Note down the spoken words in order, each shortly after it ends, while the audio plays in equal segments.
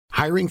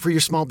Hiring for your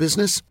small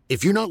business?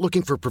 If you're not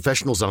looking for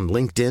professionals on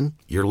LinkedIn,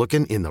 you're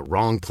looking in the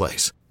wrong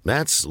place.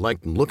 That's like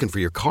looking for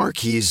your car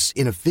keys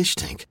in a fish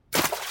tank.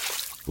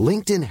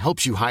 LinkedIn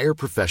helps you hire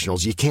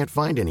professionals you can't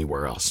find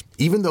anywhere else,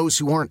 even those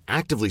who aren't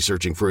actively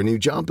searching for a new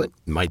job but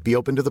might be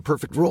open to the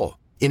perfect role.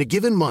 In a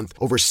given month,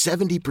 over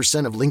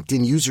 70% of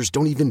LinkedIn users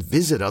don't even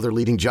visit other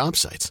leading job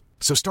sites.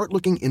 So start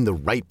looking in the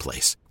right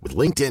place. With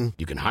LinkedIn,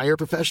 you can hire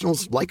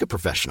professionals like a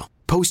professional.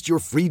 Post your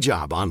free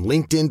job on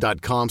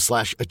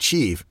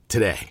linkedin.com/achieve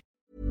today.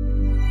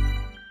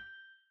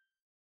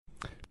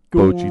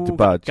 Choo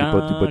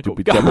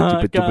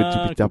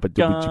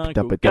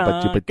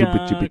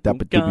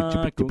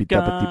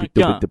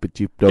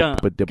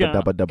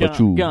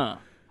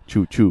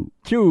choo.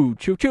 Choo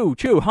choo choo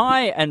choo.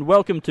 Hi and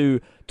welcome to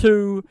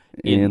Two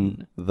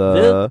in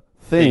the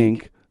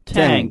Think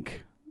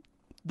Tank.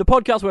 The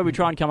podcast where we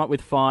try and come up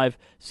with 5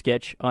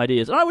 sketch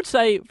ideas. And I would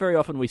say very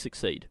often we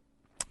succeed.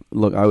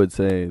 Look, I would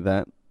say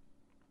that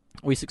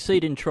we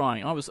succeed in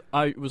trying. I was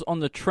on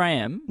the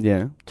tram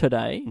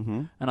today,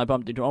 and I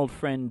bumped into an old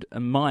friend,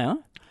 Maya.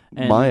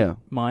 Maya.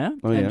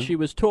 And she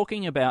was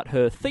talking about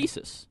her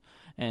thesis.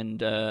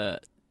 And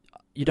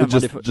you don't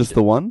mind if just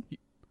the one?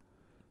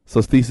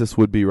 So thesis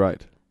would be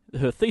right.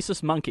 Her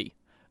thesis monkey.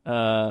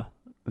 Is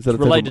that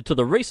related to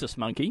the rhesus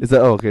monkey. Is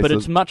that okay? But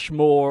it's much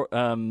more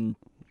learned.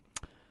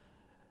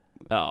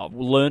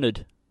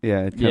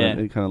 Yeah, it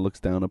kind of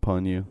looks down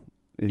upon you.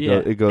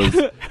 It goes.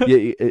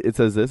 It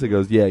says this. It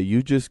goes. Yeah,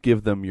 you just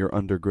give them your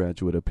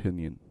undergraduate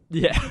opinion.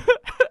 Yeah.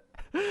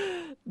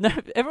 No,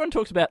 everyone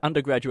talks about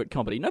undergraduate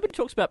comedy. Nobody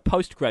talks about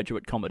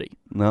postgraduate comedy.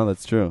 No,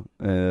 that's true.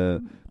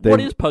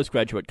 What is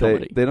postgraduate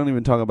comedy? They don't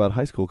even talk about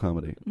high school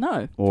comedy.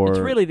 No, it's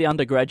really the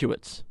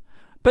undergraduates.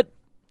 But,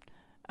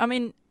 I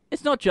mean,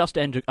 it's not just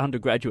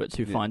undergraduates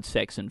who find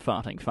sex and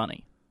farting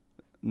funny.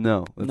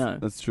 No,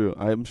 that's true.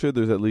 I'm sure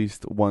there's at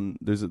least one.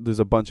 There's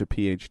a bunch of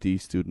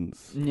PhD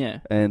students. Yeah.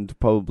 And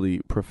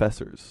probably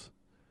professors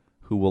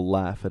who will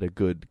laugh at a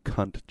good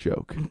cunt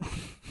joke.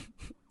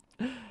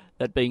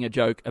 That being a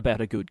joke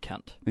about a good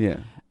cunt.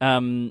 Yeah.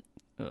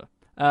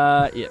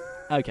 Yeah.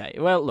 Okay.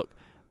 Well, look.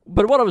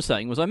 But what I was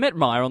saying was, I met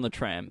Maya on the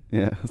tram.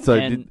 Yeah. So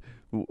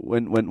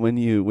when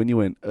you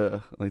went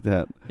like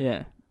that.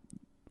 Yeah.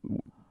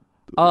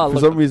 For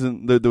some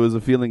reason, there was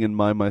a feeling in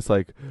my mind,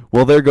 like,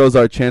 well, there goes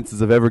our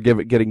chances of ever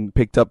getting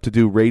picked up to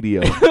do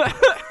radio.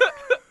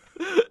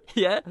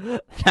 Yeah,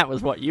 that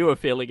was what you were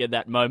feeling in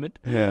that moment.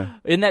 Yeah.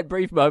 In that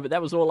brief moment,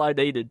 that was all I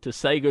needed to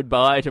say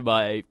goodbye to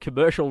my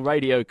commercial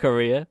radio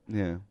career.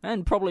 Yeah.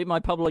 And probably my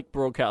public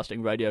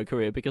broadcasting radio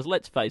career, because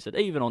let's face it,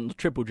 even on the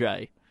Triple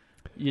J,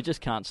 you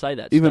just can't say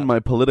that Even stuff. my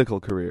political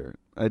career.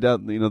 I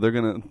doubt, they're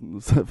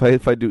going to,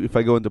 if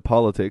I go into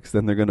politics,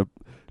 then they're going to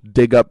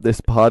dig up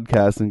this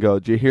podcast and go,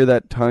 did you hear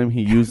that time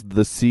he used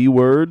the C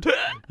word?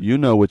 You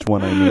know which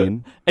one I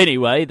mean.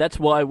 Anyway, that's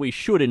why we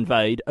should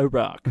invade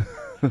Iraq.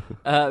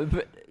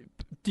 But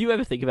do you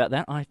ever think about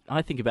that?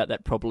 I think about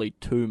that probably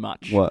too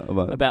much. What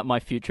about my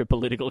future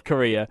political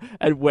career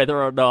and whether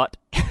or not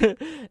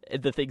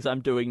the things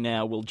I'm doing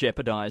now will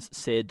jeopardize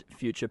said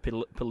future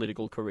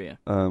political career.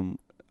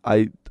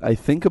 I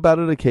think about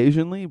it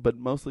occasionally, but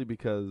mostly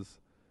because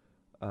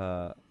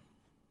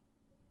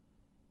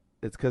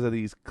it's because of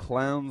these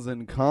clowns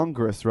in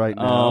Congress right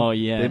now. Oh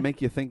yeah, they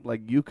make you think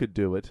like you could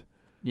do it.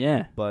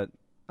 Yeah, but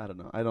I don't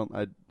know.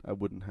 I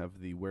wouldn't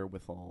have the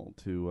wherewithal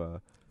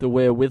to. The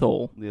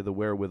wherewithal. Yeah, the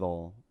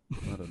wherewithal.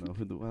 I don't know.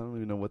 I don't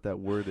even know what that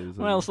word is.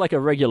 Well, it's like a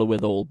regular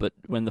withal, but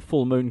when the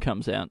full moon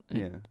comes out,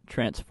 it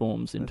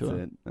transforms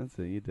into That's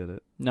it. You did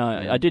it. No,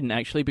 I didn't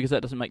actually, because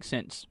that doesn't make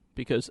sense.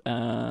 Because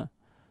a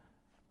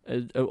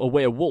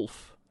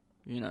werewolf,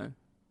 Yeah.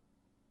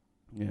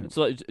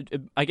 So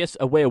I guess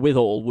a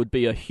wherewithal would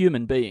be a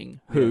human being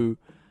who,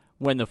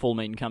 when the full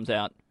moon comes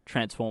out,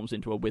 transforms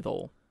into a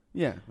withal.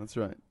 Yeah, that's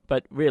right.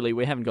 But really,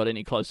 we haven't got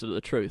any closer to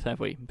the truth, have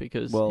we?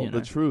 Because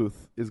the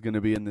truth is going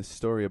to be in this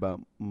story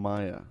about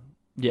Maya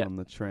on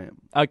the tram.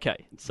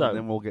 Okay, so and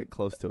then we'll get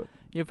close to it.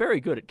 You're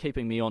very good at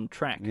keeping me on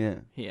track. Yeah,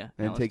 here,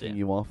 and Alistair. taking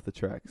you off the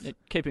tracks.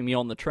 Keeping me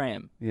on the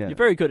tram. Yeah, you're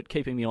very good at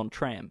keeping me on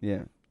tram.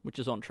 Yeah, which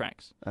is on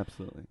tracks.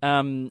 Absolutely.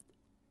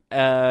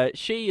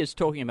 She is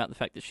talking about the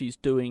fact that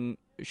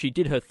she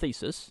did her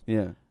thesis.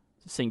 Yeah,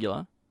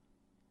 singular.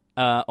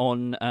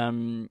 On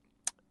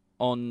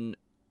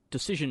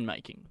decision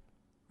making.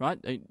 Right,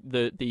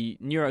 the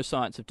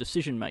neuroscience of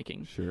decision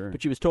making. Sure.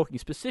 But she was talking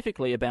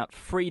specifically about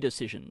free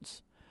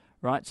decisions,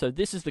 right? So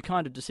this is the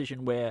kind of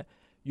decision where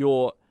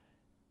you're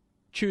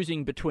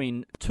choosing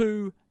between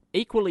two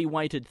equally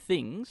weighted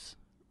things,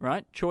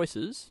 right?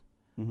 Choices,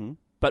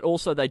 but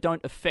also they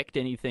don't affect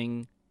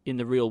anything in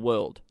the real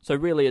world. So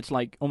really, it's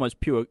like almost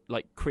pure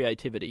like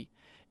creativity,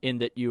 in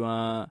that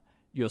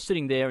you're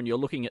sitting there and you're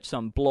looking at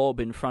some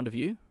blob in front of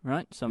you,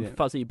 right? Some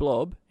fuzzy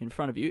blob in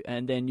front of you,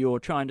 and then you're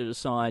trying to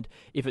decide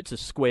if it's a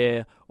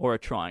square or a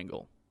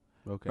triangle,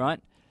 right?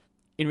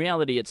 In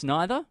reality, it's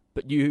neither,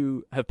 but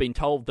you have been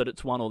told that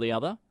it's one or the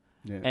other,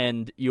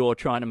 and you're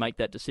trying to make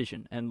that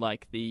decision. And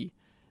like the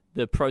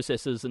the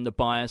processes and the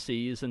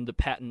biases and the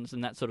patterns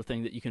and that sort of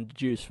thing that you can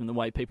deduce from the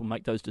way people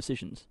make those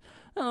decisions.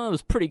 Oh, it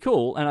was pretty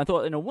cool, and I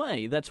thought, in a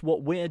way, that's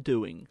what we're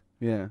doing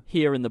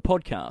here in the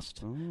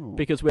podcast,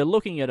 because we're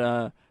looking at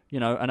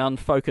an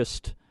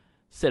unfocused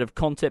set of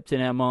concepts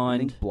in our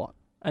mind.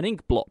 An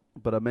ink blot.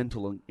 But a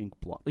mental ink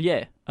blot.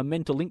 Yeah, a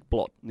mental ink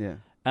blot. Yeah.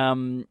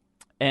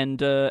 And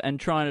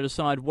trying to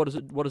decide what does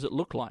it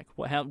look like?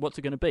 What's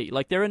it going to be?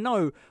 Like,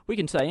 we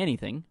can say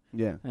anything.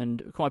 Yeah.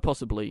 And quite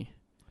possibly.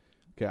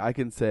 Okay, I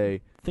can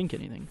say think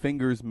anything.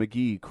 Fingers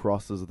McGee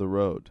crosses the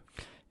road.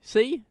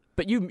 See?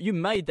 But you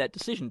made that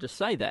decision to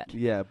say that.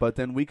 Yeah, but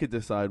then we could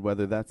decide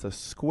whether that's a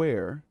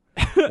square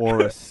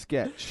or a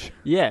sketch.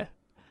 Yeah.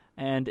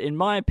 And in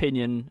my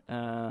opinion,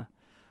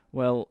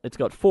 it's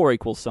got 4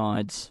 equal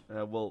sides.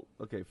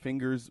 Okay,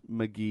 Fingers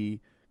McGee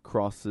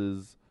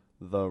crosses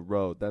the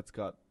road. That's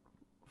got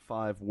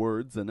 5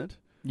 words in it.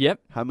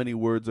 Yep. How many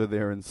words are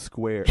there in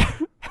square?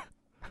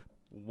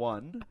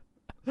 1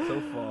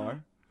 so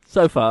far.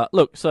 So far.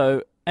 Look,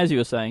 so as you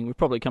were saying, we've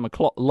probably come a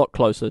lot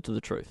closer to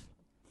the truth.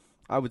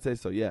 I would say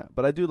so, yeah.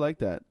 But I do like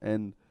that.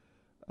 And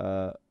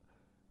how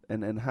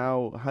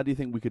do you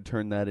think we could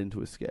turn that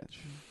into a sketch?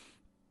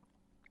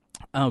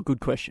 Oh, good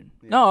question.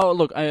 Yeah. No,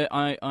 look,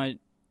 I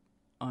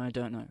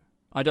don't know.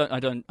 I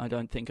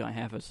don't think I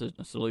have a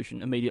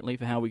solution immediately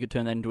for how we could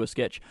turn that into a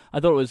sketch. I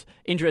thought it was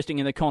interesting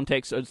in the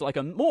context. It's like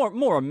a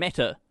more a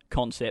meta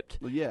concept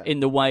in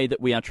the way that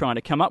we are trying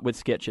to come up with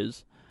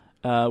sketches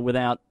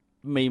without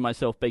me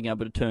myself being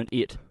able to turn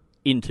it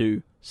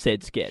into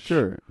said sketch.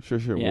 Sure.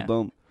 Yeah. Well,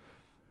 don't.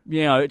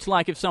 It's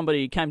like if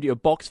somebody came to your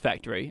box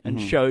factory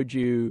and showed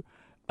you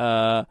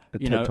a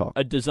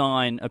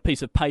design, a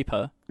piece of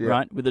paper,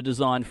 right, with a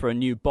design for a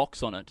new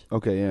box on it.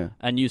 Okay, yeah.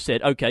 And you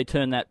said, okay,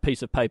 turn that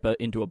piece of paper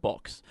into a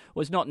box.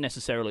 Well, it's not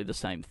necessarily the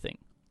same thing.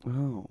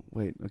 Oh,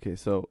 wait. Okay,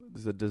 so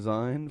there's a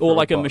design for or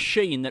like a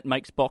machine that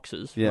makes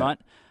boxes, yeah. right?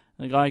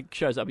 The guy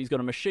shows up, he's got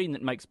a machine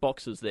that makes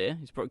boxes there.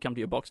 He's probably come to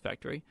your box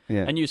factory.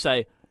 Yeah. And you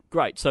say,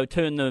 great, so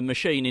turn the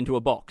machine into a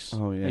box.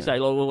 Oh, yeah. You say,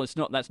 well,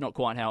 that's not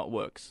quite how it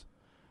works.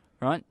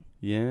 Right?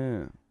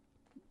 Yeah.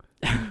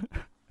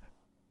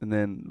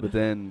 But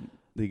then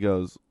he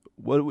goes,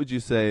 what would you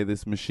say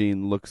this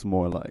machine looks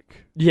more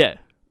like? Yeah.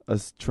 A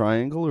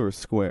triangle or a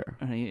square?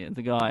 And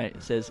the guy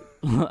says,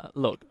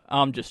 look,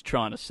 I'm just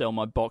trying to sell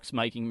my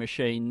box-making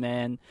machine,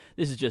 man.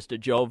 This is just a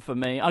job for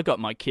me. I got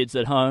my kids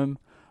at home,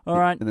 all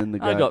right? And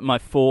then I got my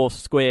 4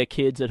 square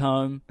kids at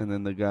home. And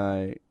then the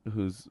guy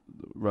who's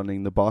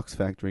running the box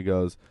factory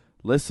goes,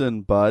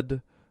 listen,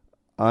 bud,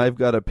 I've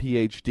got a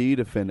PhD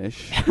to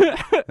finish,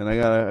 and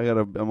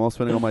I'm all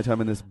spending all my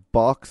time in this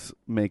box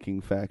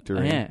making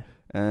factory. Yeah.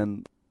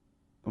 And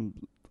I'm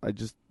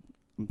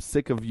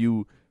sick of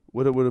you.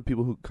 What are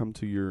people who come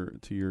to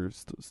your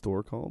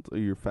store called? Or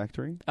your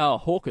factory? Oh,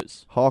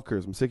 hawkers.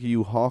 Hawkers. I'm sick of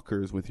you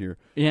hawkers with your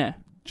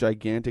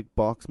gigantic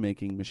box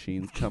making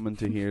machines coming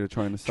to here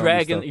trying to sell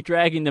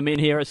dragging them in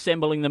here,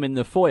 assembling them in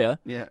the foyer.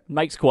 Yeah.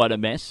 Makes quite a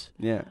mess.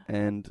 Yeah,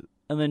 and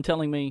then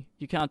telling me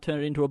you can't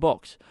turn it into a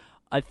box.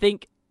 I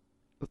think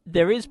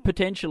there is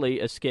potentially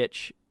a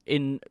sketch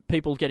in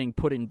people getting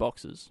put in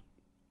boxes.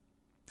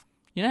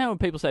 You know how when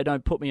people say,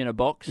 don't put me in a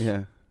box?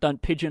 Yeah.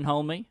 Don't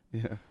pigeonhole me?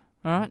 Yeah.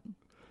 All right?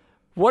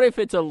 What if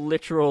it's a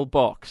literal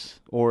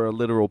box? Or a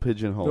literal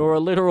pigeonhole. Or a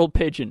literal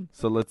pigeon.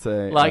 So let's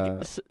say... Like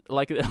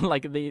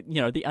the,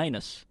 the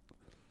anus.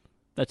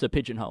 That's a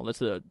pigeonhole.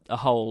 That's a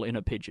hole in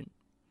a pigeon.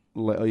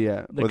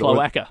 Yeah. The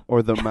cloaca.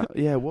 Or the...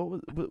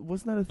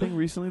 wasn't that a thing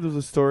recently? There was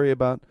a story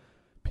about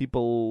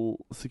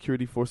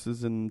security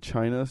forces in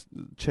China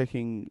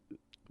checking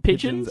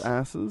pigeons'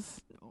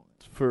 asses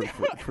for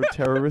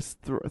terrorist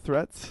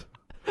threats.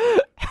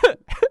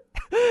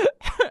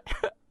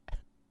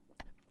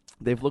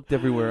 They've looked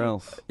everywhere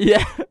else.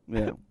 Yeah.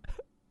 Yeah.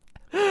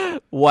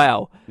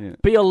 Wow. Yeah.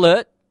 Be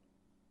alert,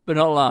 but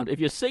not alarmed. If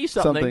you see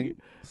something,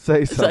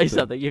 say something. Say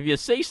something. If you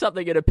see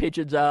something in a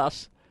pigeon's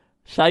ass,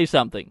 say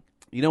something.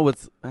 You know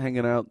what's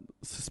hanging out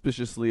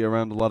suspiciously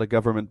around a lot of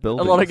government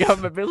buildings? A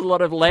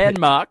lot of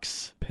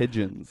landmarks.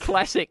 Pigeons.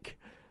 Classic.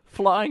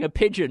 Flying a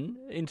pigeon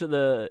into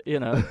the,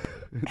 into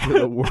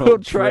the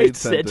World Trade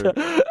Center.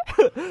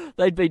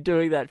 They'd been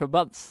doing that for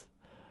months.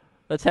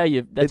 That's how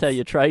you train for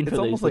these things. It's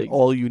almost like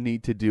all you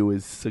need to do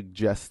is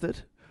suggest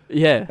it.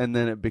 Yeah. And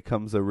then it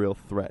becomes a real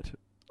threat.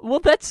 Well,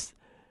 that's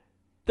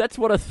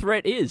what a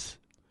threat is.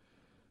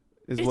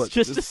 It's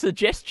just a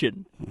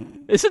suggestion,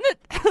 isn't it?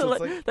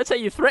 So that's how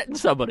you threaten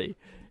somebody.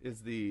 So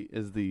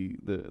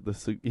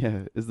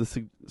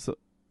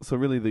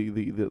really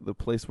the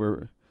place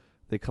where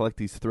they collect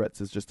these threats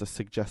is just a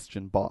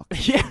suggestion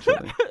box. Yeah,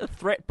 a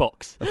threat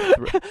box.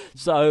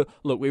 So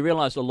look, we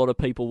realised a lot of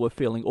people were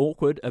feeling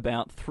awkward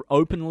about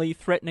openly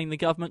threatening the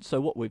government.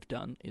 So what we've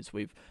done is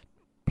we've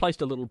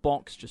placed a little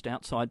box just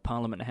outside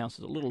Parliament House.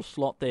 There's a little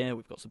slot there.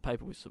 We've got some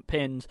paper with some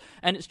pens.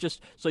 And it's just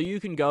so you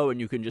can go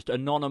and you can just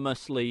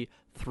anonymously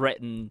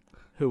threaten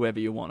whoever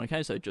you want.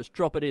 Okay, so just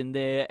drop it in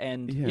there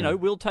and,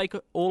 we'll take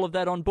all of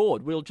that on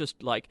board. We'll just,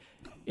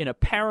 in a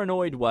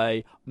paranoid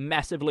way,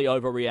 massively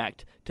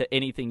overreact to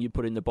anything you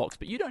put in the box.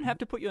 But you don't have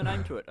to put your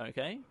name to it,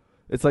 okay?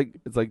 It's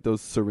like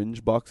those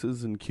syringe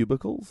boxes in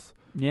cubicles.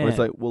 Yeah. Where it's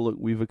like, well, look,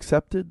 we've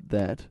accepted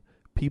that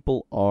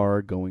people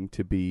are going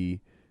to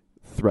be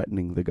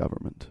threatening the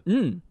government,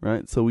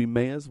 right? So we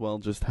may as well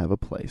just have a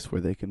place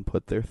where they can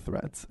put their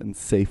threats and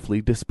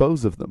safely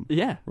dispose of them.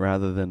 Yeah.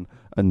 Rather than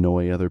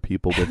annoy other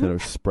people with it or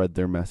spread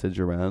their message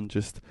around.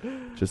 Just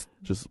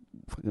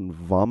fucking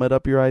vomit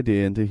up your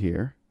idea into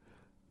here.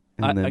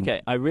 And then,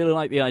 Okay, I really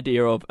like the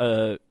idea of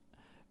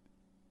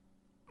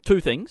two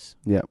things.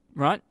 Yeah.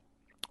 Right?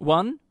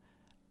 One,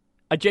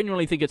 I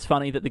genuinely think it's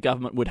funny that the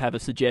government would have a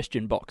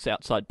suggestion box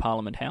outside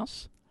Parliament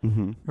House.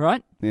 Mm-hmm.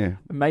 Right? Yeah.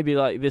 Maybe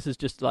like this is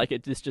just like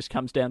this just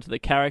comes down to the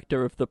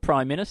character of the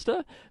Prime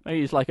Minister. Maybe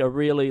he's like a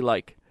really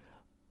like,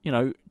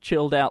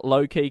 chilled out,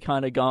 low key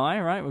kind of guy.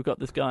 Right? We've got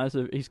this guy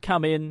he's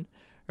come in.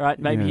 Right?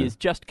 Maybe he's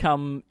just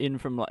come in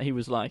from he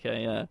was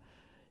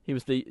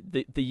the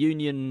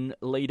union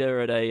leader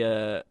at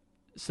a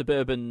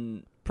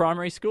suburban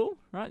primary school,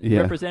 right? Yeah.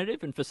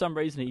 Representative, and for some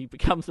reason he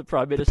becomes the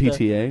Prime Minister. The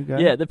PTA guy?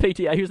 Yeah, the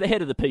PTA. He was the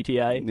head of the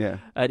PTA. Yeah.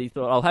 And he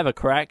thought, I'll have a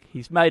crack.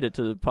 He's made it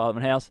to the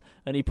Parliament House,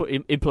 and he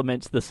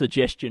implements the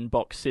suggestion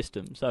box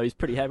system. So he's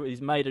pretty happy.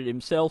 He's made it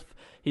himself.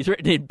 He's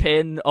written in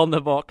pen on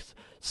the box,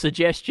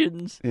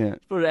 suggestions. Yeah.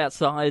 Put it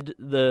outside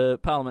the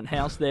Parliament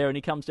House there, and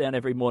he comes down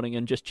every morning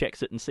and just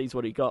checks it and sees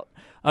what he got.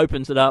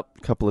 Opens it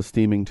up. Couple of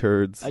steaming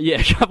turds.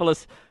 Yeah, a couple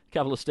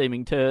of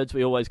steaming turds.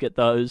 We always get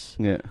those.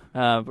 Yeah.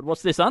 But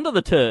what's this under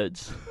the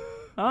turds?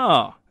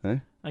 Oh. Eh?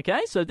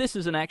 Okay, so this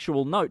is an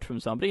actual note from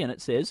somebody, and it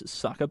says,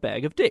 suck a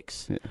bag of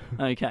dicks.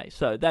 Yeah. Okay,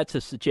 so that's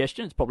a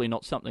suggestion. It's probably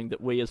not something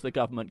that we as the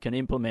government can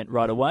implement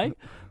right away,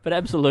 but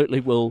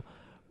absolutely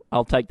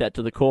I'll take that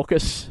to the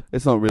caucus.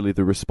 It's not really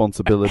the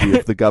responsibility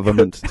of the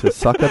government to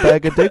suck a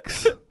bag of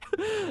dicks.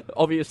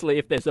 Obviously,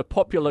 if there's a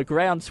popular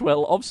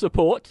groundswell of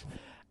support,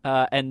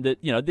 and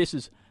that, this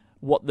is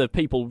what the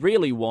people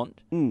really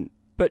want,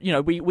 but,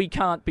 we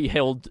can't be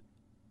held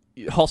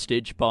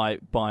hostage by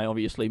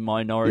obviously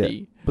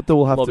minority but there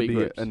will have to lobby be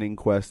groups. an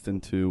inquest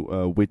into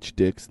which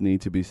dicks need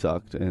to be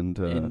sucked and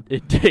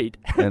Indeed.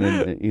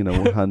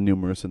 and how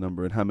numerous a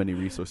number and how many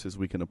resources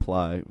we can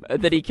apply.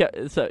 That he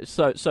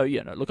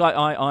look,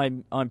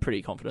 I'm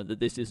pretty confident that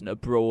this isn't a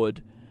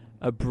broad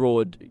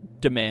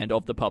demand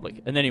of the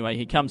public. And anyway,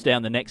 he comes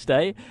down the next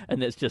day,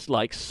 and there's just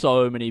like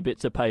so many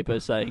bits of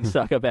paper saying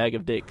 "suck a bag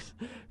of dicks"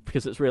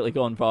 because it's really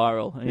gone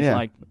viral. And he's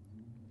like,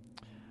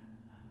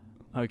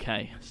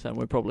 okay, so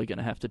we're probably going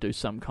to have to do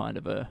some kind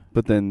of a...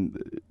 But then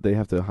they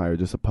have to hire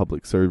just a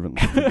public servant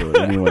to do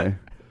it anyway.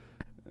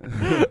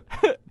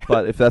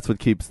 But if that's what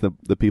keeps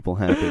the people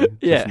happy,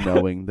 just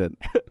knowing that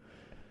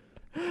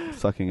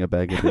sucking a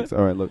bag of dicks.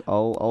 All right, look,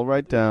 I'll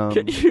write down...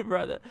 Can you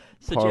write that?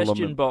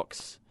 Suggestion Parliament.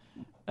 box.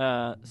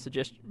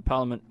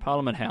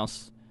 Parliament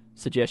House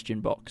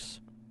suggestion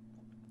box.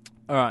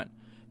 All right.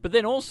 But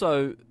then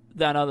also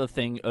that other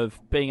thing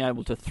of being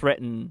able to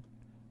threaten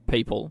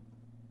people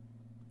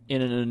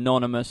in an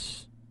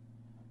anonymous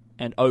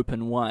and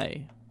open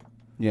way,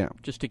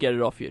 just to get it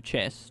off your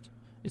chest,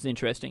 is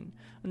interesting.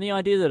 And the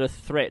idea that a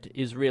threat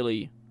is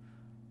really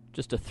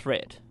just a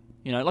threat,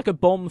 like a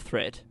bomb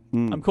threat.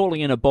 I'm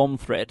calling in a bomb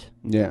threat.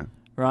 Yeah.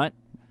 Right?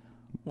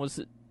 Was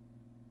it?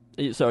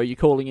 So are you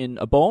calling in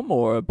a bomb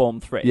or a bomb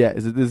threat? Yeah.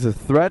 Is it a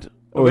threat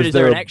or is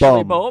there an an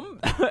actual bomb?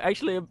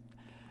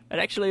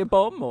 actually a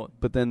bomb, or?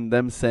 But then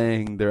them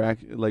saying they're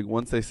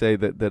once they say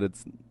that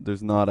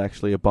there's not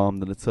actually a bomb,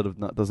 then it sort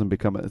of doesn't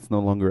become it's no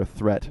longer a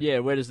threat. Yeah,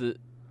 where does it?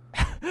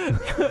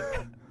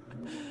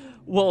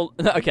 Well,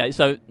 okay,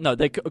 so no,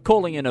 they're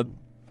calling in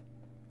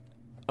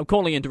I'm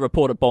calling in to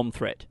report a bomb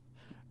threat,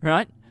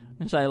 right?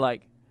 And say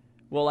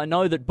well, I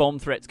know that bomb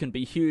threats can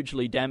be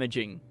hugely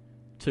damaging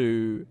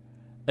to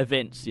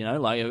events.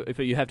 Like if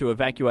you have to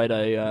evacuate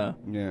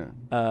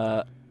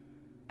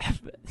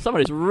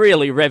someone is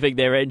really revving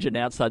their engine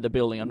outside the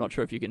building. I'm not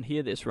sure if you can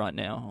hear this right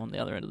now on the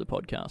other end of the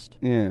podcast.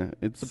 Yeah,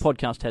 the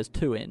podcast has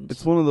two ends.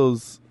 It's one of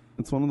those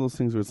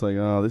things where it's like,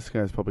 oh, this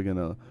guy's probably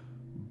gonna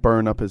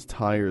burn up his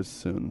tires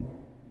soon.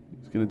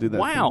 He's gonna do that.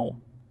 Wow,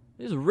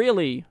 this is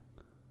really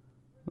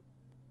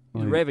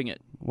he's revving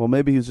it. Well,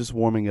 maybe he's just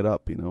warming it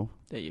up.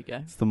 There you go.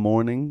 It's the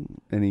morning,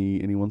 and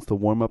he wants to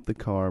warm up the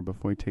car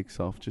before he takes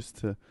off, just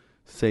to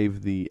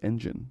save the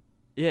engine.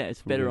 Yeah,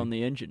 it's better on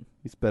the engine.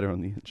 He's better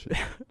on the engine.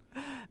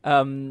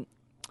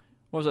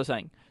 What was I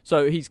saying?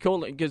 So he's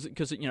calling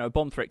because a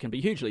bomb threat can be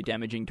hugely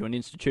damaging to an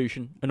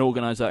institution, an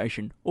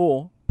organisation,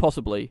 or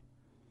possibly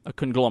a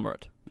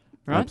conglomerate.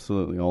 Right?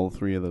 Absolutely, all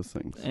three of those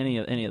things. Any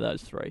of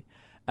those three.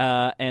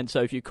 And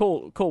so if you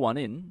call one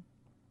in,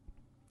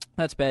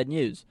 that's bad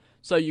news.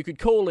 So you could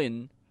call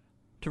in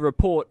to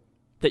report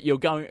that you're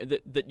going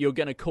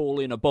to call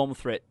in a bomb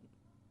threat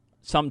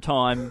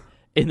sometime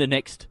in the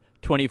next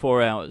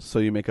 24 hours. So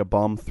you make a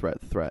bomb threat.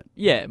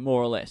 Yeah,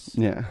 more or less.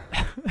 Yeah.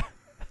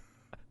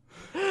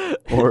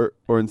 or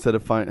instead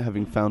of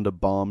having found a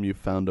bomb, you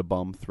found a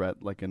bomb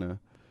threat, like in a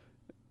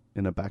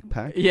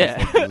backpack.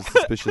 Yeah. There's a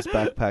suspicious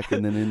backpack,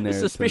 and then in there a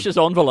suspicious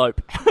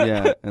envelope.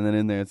 Yeah, and then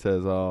in there it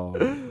says, "Oh,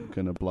 I'm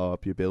gonna blow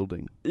up your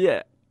building."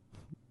 Yeah.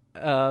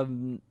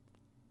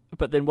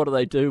 But then what do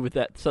they do with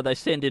that? So they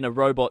send in a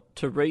robot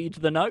to read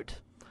the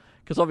note,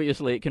 because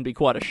obviously it can be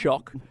quite a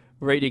shock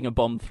reading a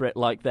bomb threat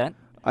like that.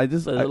 So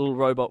the little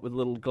robot with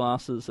little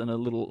glasses and a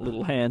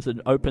little hands,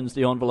 and opens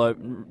the envelope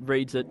and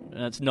reads it,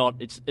 and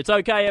it's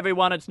okay,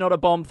 everyone. It's not a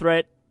bomb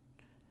threat.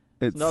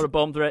 It's not a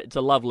bomb threat. It's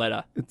a love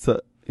letter.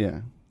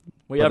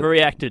 We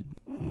overreacted,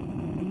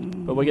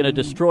 but we're going to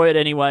destroy it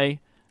anyway,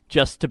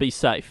 just to be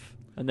safe.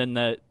 And then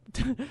the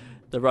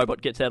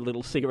robot gets out a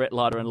little cigarette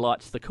lighter and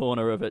lights the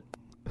corner of it,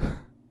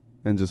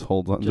 and just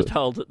holds on.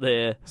 Holds it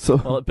there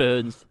while it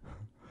burns.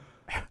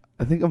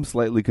 I think I'm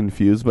slightly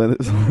confused by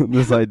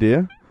this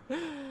idea.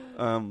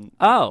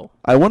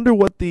 I wonder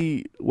what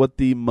the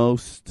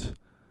most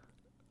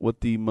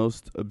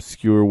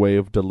obscure way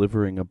of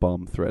delivering a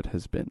bomb threat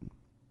has been.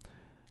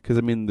 Because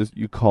I mean,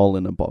 you call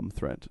in a bomb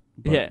threat,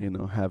 but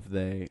have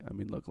they? I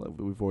mean, look,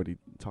 we've already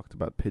talked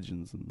about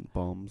pigeons and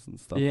bombs and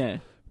stuff. Yeah,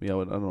 I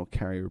don't know,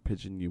 carrier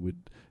pigeon. You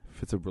would,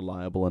 if it's a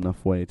reliable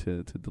enough way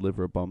to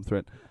deliver a bomb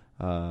threat.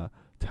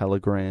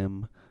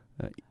 Telegram,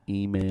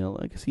 email.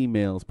 I guess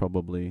email is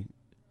probably,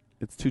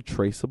 it's too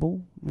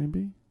traceable,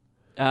 maybe.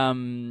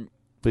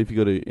 But if you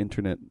go to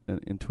internet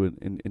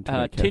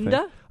internet cafe,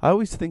 Tinder. I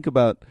always think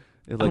about.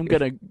 I'm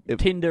gonna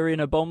Tinder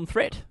in a bomb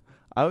threat.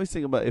 I always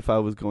think about if I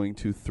was going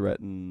to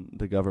threaten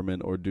the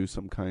government or do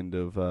some kind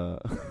of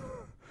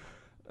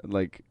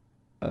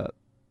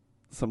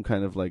some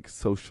kind of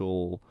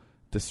social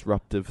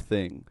disruptive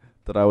thing,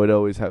 that I would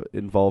always have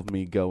involve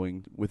me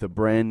going with a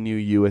brand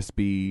new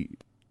USB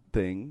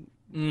thing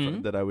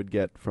that I would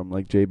get from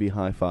JB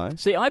Hi-Fi.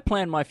 See, I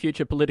plan my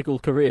future political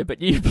career,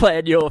 but you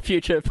plan your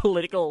future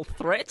political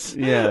threats?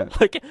 Yeah.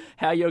 Like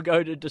how you're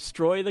going to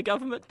destroy the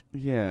government?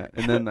 Yeah,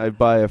 and then I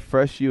buy a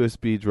fresh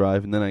USB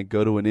drive, and then I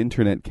go to an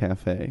internet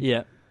cafe.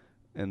 Yeah.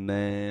 And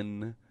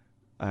then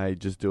I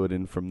just do it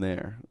in from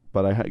there.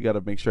 But I got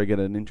to make sure I get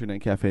an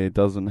internet cafe that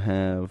doesn't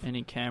have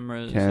any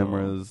cameras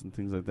and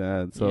things like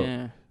that. So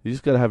you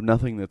just got to have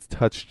nothing that's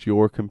touched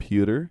your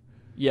computer.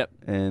 Yep.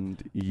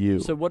 And you.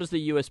 So what does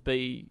the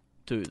USB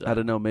do, though? I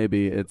don't know.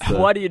 Maybe it's.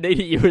 Why do you need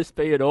a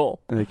USB at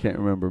all? I can't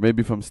remember.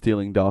 Maybe if I'm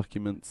stealing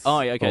documents.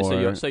 Oh, yeah, okay.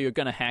 So you're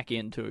going to hack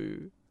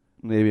into.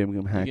 Maybe I'm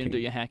hacking. You're going to do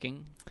your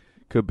hacking.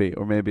 Could be,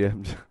 or maybe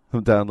I'm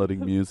downloading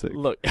music.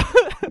 Look,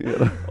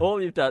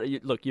 all you've done.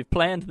 You've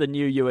planned the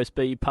new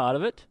USB part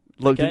of it.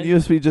 Look, the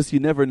USB, you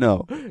never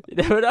know. You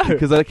never know.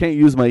 Because I can't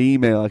use my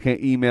email. I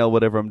can't email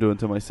whatever I'm doing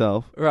to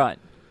myself. Right.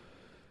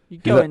 You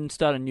go in and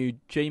start a new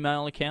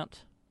Gmail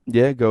account.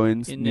 Yeah, go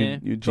in there,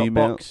 new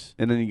Gmail,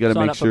 and then you got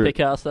to make sure.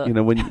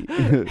 When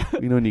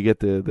you when you get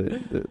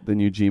the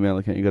new Gmail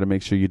account, you got to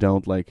make sure you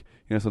don't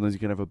sometimes you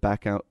can have a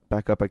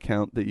backup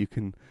account that you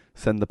can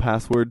send the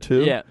password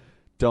to. Yeah.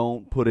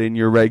 Don't put in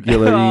your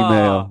regular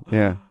email.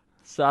 Yeah.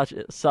 Such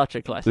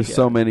a classic. There's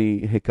so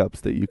many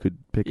hiccups that you could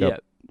pick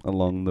up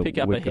along the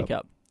a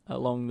hiccup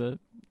along the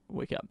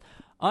wick up.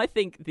 I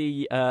think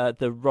the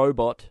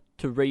robot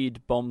to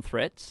read bomb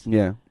threats.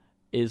 Yeah.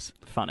 Is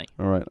funny.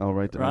 All right, I'll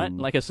write down. Right,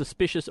 like a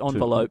suspicious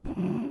envelope,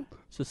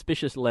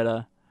 suspicious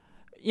letter.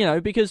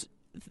 Because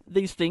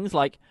these things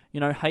like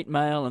hate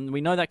mail, and we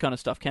know that kind of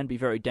stuff can be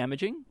very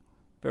damaging,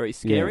 very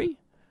scary.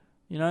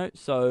 Yeah.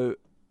 So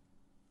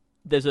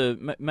there's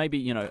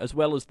maybe as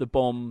well as the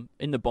bomb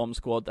in the bomb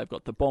squad, they've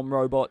got the bomb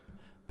robot,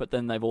 but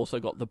then they've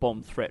also got the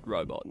bomb threat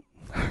robot.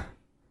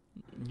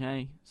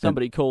 Okay,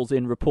 somebody calls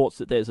in, reports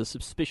that there's a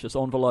suspicious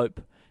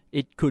envelope.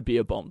 It could be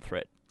a bomb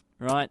threat.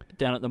 Right,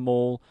 down at the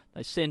mall,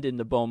 they send in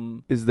the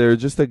bomb. Is there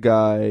just a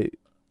guy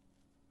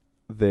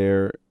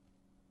there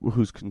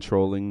who's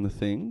controlling the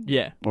thing?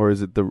 Yeah. Or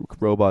is it the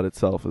robot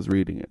itself is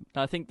reading it?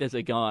 I think there's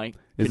a guy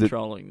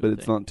controlling the thing. But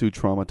it's thing. not too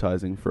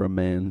traumatizing for a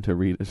man to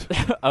read it.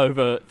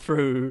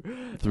 through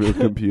a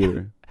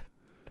computer.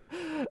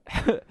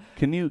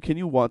 Can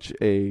you watch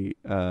a...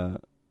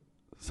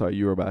 sorry,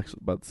 you were about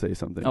to say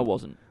something. I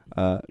wasn't.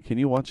 Can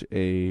you watch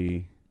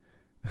a...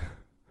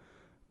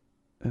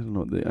 I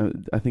don't know.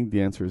 I think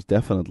the answer is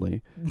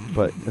definitely,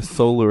 but a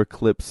solar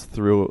eclipse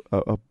through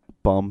a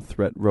bomb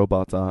threat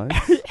robot's eyes.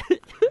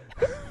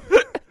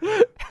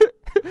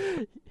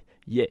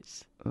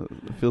 Yes.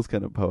 It feels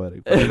kind of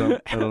poetic, but I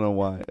don't know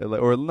why.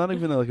 Or not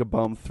even like a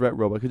bomb threat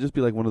robot. It could just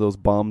be like one of those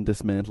bomb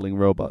dismantling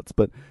robots.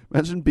 But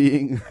imagine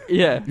being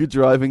you're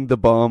driving the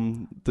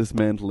bomb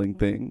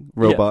dismantling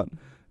robot,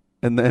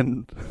 and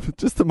then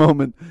just a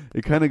moment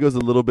it kind of goes a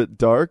little bit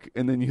dark,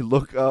 and then you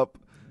look up.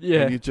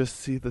 Yeah. And you just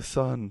see the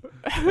sun,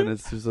 and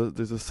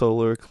there's a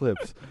solar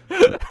eclipse.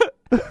 And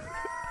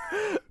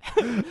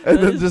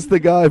then just the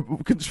guy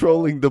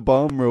controlling the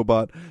bomb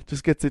robot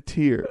just gets a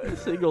tear. A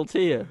single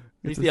tear.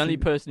 He's the only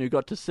person who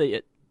got to see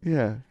it.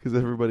 Yeah, because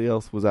everybody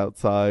else was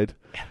outside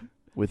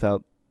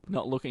without...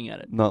 Not looking at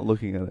it.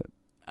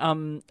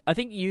 I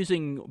think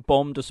using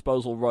bomb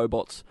disposal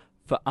robots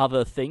for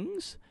other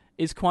things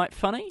is quite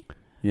funny.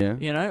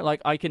 Yeah.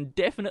 I can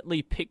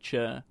definitely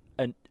picture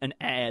an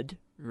ad,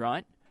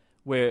 right?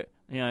 Where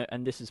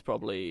and this is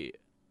probably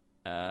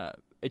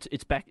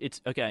it's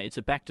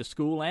a back to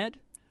school ad,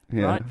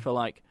 right,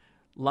 for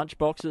lunch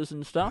boxes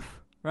and stuff.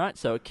 right?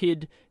 So a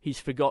kid, he's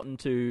forgotten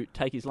to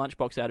take his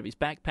lunchbox out of his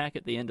backpack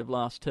at the end of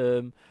last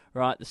term,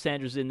 right? The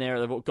Sandra's in there,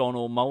 they've all gone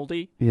all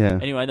mouldy. Yeah.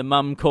 Anyway, the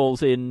mum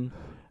calls in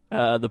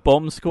the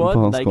bomb squad.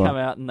 Bomb they squad. come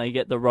out and they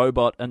get the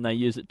robot and they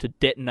use it to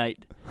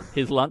detonate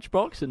his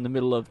lunchbox in the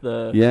middle of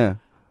the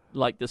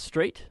the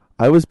street.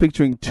 I was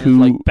picturing And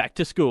two. it's like back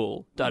to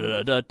school. Da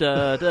da da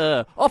da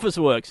da.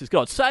 Officeworks has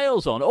got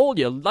sales on all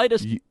your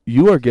latest.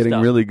 You are getting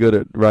stuff. really good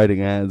at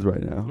writing ads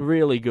right now.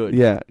 Really good.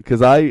 Yeah,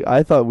 because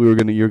I thought you're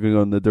gonna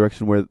go in the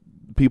direction where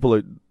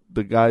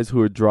the guys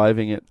who are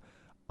driving it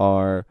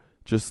are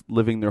just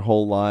living their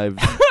whole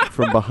lives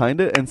from behind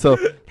it, and so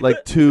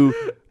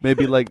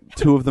maybe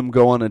two of them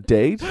go on a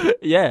date,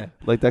 Yeah.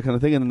 like that kind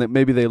of thing, and then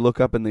maybe they look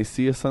up and they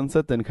see a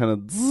sunset, then kind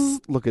of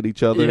look at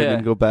each other, and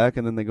then go back,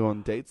 and then they go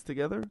on dates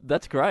together.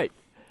 That's great.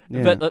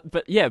 Yeah.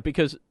 But yeah,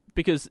 because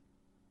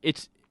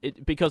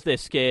they're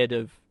scared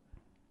of,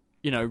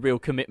 real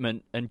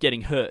commitment and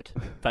getting hurt,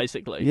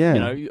 basically. Yeah.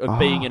 Of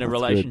being in a that's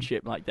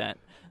relationship like that.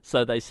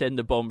 So they send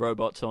the bomb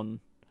robots on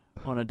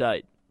a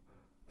date.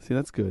 See,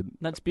 that's good.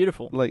 That's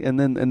beautiful. And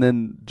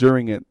then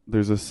during it,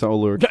 there's a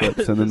solar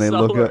eclipse, and then they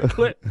Solar look up,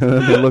 eclipse. and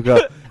then they look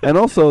up, and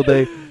also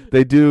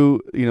they do,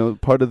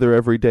 part of their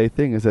everyday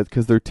thing is that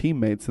because they're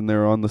teammates and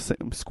they're on the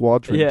same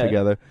squadron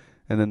together,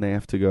 and then they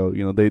have to go,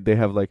 they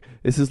have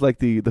this is like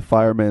the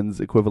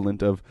fireman's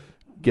equivalent of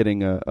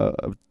getting a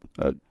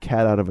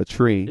cat out of a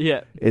tree.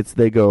 Yeah. It's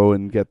they go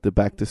and get the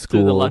back to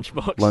school Do the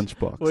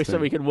lunchbox. So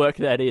thing. we can work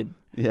that in.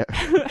 Yeah,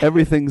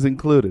 everything's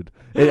included.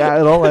 It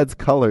all adds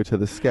color to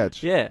the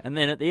sketch. Yeah, and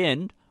then at the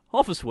end,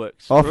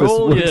 Officeworks. Office for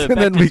all Works, your and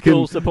then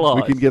back-to-school supplies.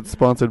 we can get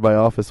sponsored by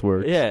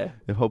Officeworks. Yeah.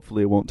 And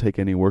hopefully, it won't take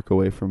any work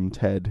away from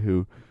Ted,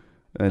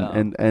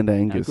 and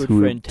Angus, good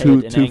who friend Ted two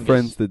and Angus.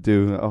 friends that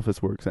do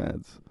Officeworks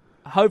ads.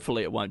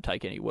 Hopefully it won't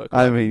take any work.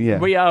 I mean, yeah.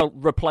 We are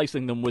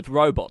replacing them with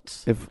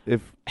robots, If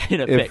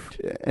in effect.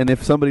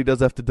 if somebody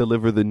does have to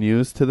deliver the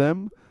news to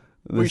them,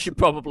 We should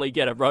probably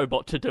get a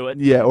robot to do it.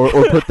 yeah, or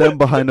put them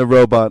behind a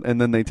robot,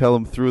 and then they tell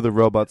them through the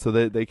robot so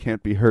they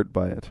can't be hurt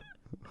by it.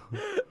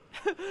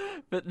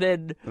 But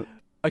then,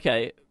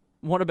 okay,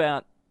 what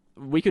about,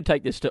 we could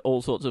take this to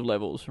all sorts of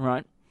levels,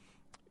 right?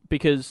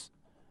 Because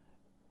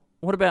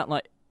what about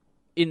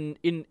in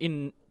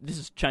this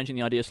is changing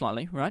the idea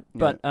slightly, right?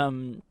 Yeah. But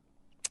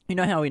you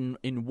know how in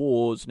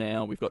wars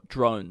now we've got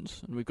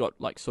drones and we've got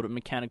sort of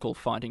mechanical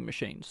fighting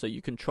machines, so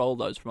you control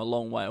those from a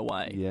long way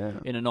away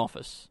in an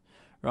office,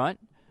 right?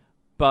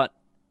 But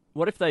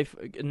what if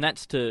and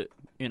that's to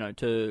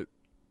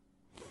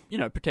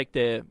protect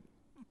their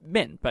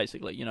men,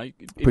 basically.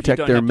 If Protect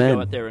you don't their have to men.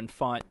 go out there and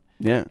fight,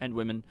 Yeah. and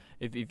women,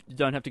 if you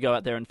don't have to go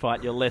out there and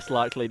fight, you're less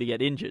likely to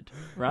get injured,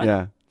 right?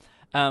 Yeah.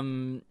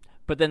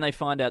 But then they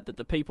find out that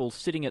the people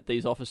sitting at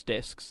these office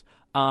desks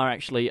are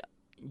actually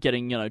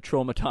getting,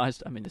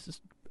 traumatized. I mean, this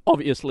is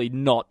obviously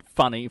not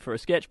funny for a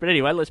sketch, but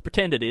anyway, let's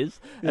pretend it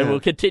is, and we'll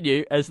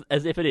continue as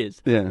if it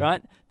is. Yeah.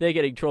 Right? They're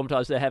getting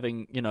traumatized. They're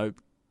having,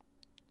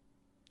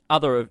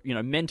 other,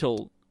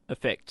 mental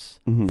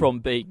effects from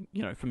being,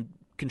 from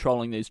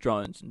controlling these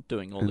drones and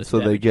doing all And this so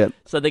damage.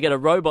 So they get a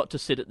robot to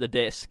sit at the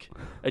desk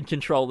and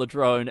control the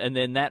drone, and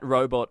then that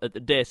robot at the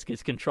desk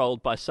is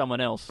controlled by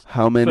someone else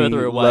How many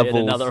further away at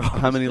another levels?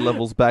 office. How many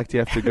levels back do you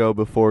have to go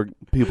before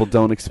people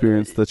don't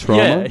experience the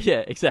trauma?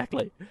 Yeah,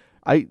 exactly.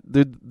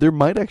 There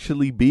might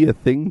actually be a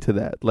thing to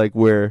that,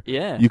 where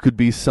Yeah. you could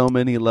be so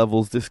many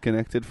levels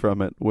disconnected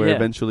from it, where Yeah.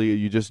 eventually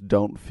you just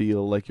don't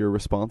feel like you're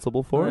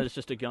responsible for Well, it. it's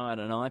just a guy on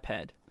an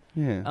iPad.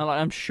 Yeah. And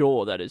I'm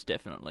sure that is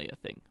definitely a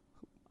thing.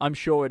 I'm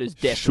sure it is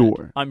definite.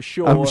 Sure. I'm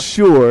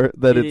sure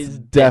that it it's is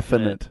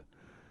definite.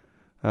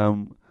 Look,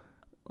 I'm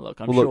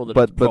Well, sure look, that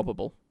but- it's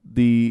probable.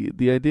 The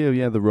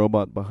idea of the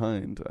robot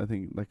behind, I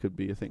think that could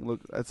be a thing. Look,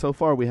 so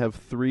far we have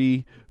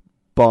 3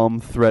 bomb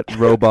threat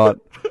robot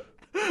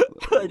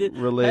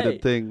related Hey,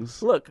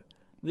 things. Look,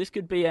 this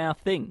could be our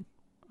thing.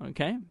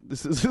 Okay?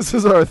 This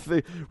is our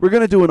thing. We're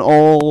gonna do an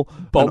all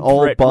Bomb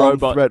threat bomb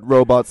robot. threat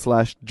robot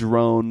 /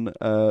 drone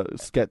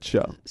sketch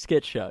show.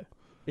 Sketch show.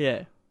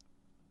 Yeah.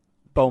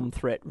 Bomb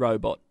threat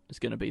robot is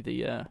going to be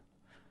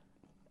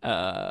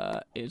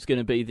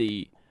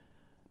the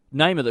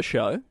name of the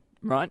show,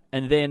 right?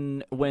 And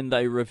then when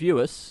they review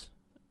us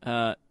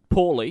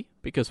poorly,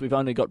 because we've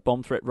only got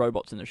bomb threat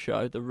robots in the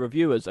show, the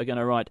reviewers are going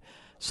to write,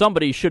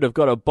 somebody should have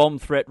got a bomb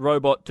threat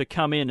robot to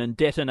come in and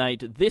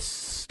detonate this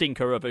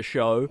stinker of a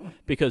show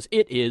because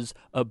it is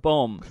a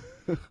bomb.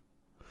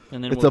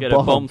 And then It's we'll a get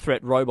bomb. a bomb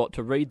threat robot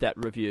to read that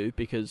review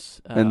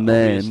because And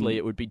then- obviously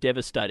it would be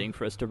devastating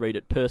for us to read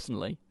it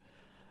personally.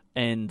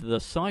 And the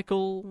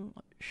cycle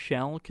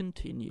shall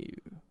continue.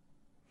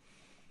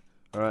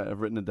 All right,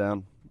 I've written it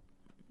down.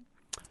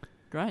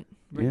 Great.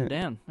 Written Yeah.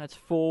 down. That's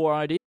 4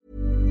 ideas.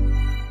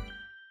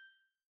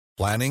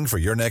 Planning for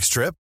your next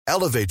trip?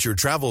 Elevate your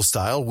travel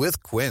style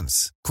with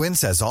Quince.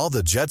 Quince has all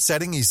the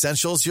jet-setting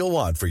essentials you'll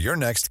want for your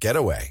next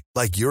getaway,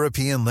 like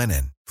European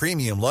linen,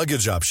 premium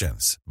luggage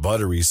options,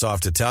 buttery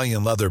soft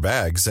Italian leather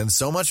bags, and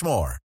so much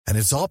more. And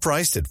it's all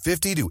priced at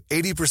 50 to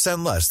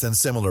 80% less than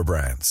similar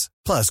brands.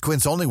 Plus,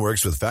 Quince only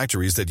works with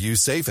factories that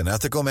use safe and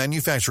ethical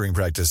manufacturing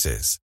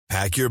practices.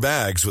 Pack your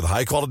bags with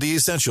high-quality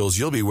essentials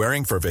you'll be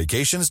wearing for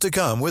vacations to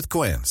come with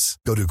Quince.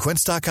 Go to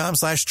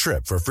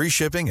quince.com/trip for free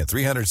shipping and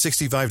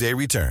 365-day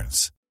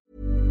returns.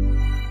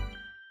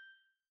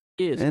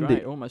 Yes, Andy.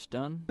 great. Almost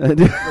done.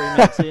 Andy. 3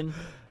 minutes in.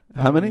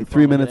 How many? We're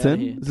 3 finally minutes out in?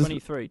 here. Is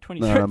this- 23.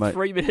 No, mate.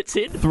 3 minutes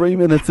in. 3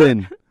 minutes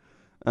in.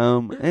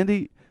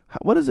 Andy,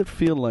 what does it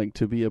feel like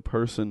to be a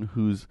person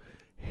whose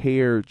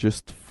hair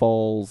just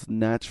falls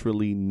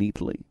naturally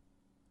neatly?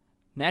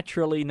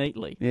 Naturally,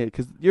 neatly. Yeah,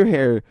 because your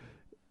hair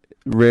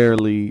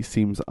rarely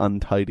seems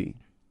untidy.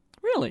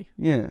 Really?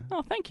 Yeah.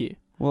 Oh, thank you.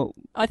 Well,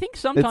 I think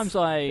sometimes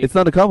it's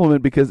not a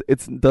compliment because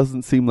it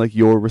doesn't seem like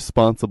you're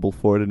responsible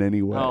for it in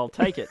any way. I'll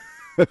take it.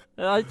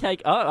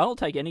 I'll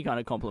take any kind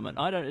of compliment.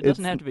 It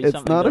doesn't have to be it's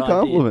something not that a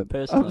compliment. I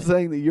did personally. I'm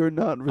saying that you're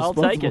not I'll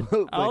responsible. take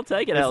it. I'll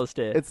take it, it's-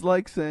 Alistair. It's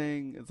like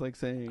saying.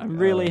 I'm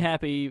really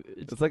happy.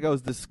 It's like I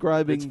was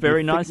describing it's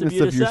very the nice of thickness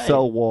you of to your say.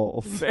 cell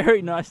walls.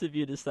 Very nice of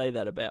you to say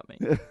that about me.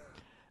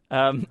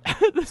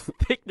 The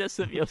thickness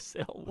of your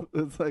cell.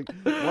 It's like,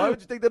 why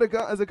would you take that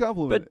as a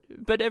compliment?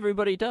 But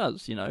everybody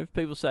does, you know. If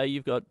people say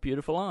you've got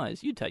beautiful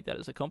eyes, you'd take that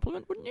as a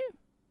compliment, wouldn't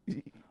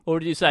you? Or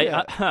do you say,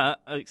 Yeah.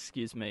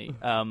 excuse me,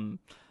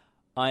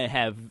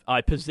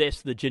 I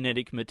possess the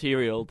genetic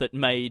material that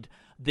made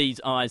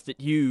these eyes that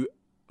you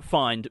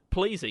find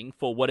pleasing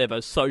for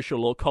whatever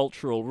social or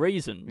cultural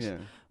reasons. Yeah.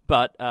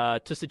 But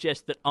to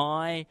suggest that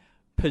I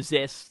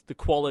possess the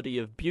quality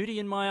of beauty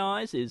in my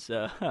eyes is,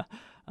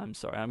 I'm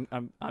sorry,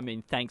 I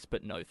mean thanks,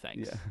 but no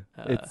thanks.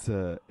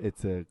 Yeah.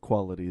 It's a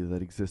quality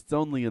that exists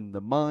only in the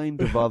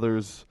mind of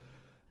others,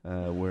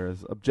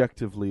 whereas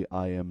objectively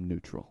I am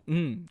neutral.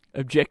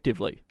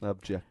 Objectively.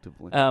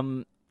 Objectively.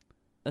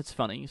 That's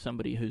funny.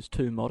 Somebody who's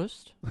too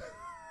modest.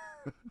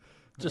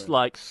 Just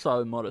like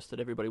so modest that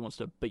everybody wants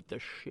to beat the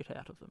shit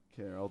out of them.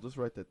 Okay, I'll just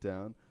write that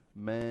down.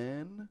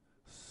 Man,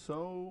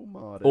 so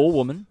modest. Or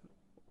woman.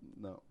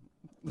 No.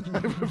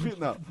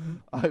 No.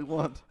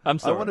 I'm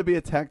sorry. I want to be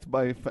attacked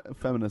by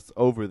feminists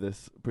over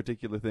this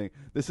particular thing.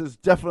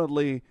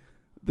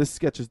 This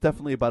sketch is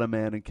definitely about a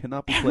man and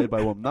cannot be played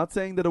by a woman. Not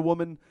saying that a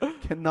woman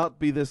cannot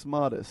be this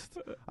modest.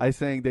 I'm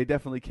saying they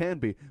definitely can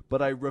be.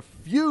 But I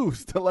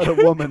refuse to let a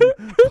woman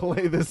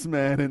play this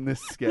man in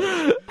this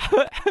sketch.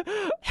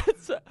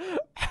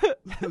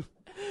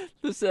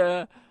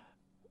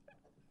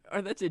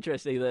 That's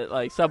interesting that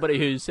like somebody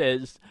who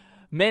says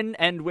men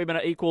and women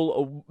are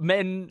equal,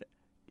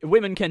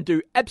 women can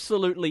do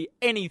absolutely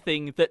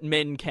anything that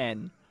men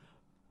can.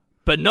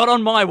 But not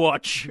on my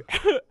watch.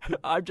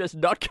 I'm just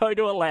not going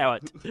to allow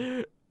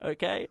it.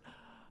 Okay?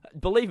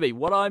 Believe me,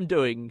 what I'm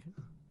doing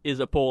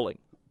is appalling.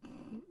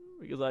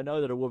 Because I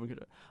know that a woman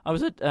could. I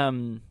was at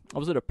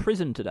a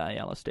prison today,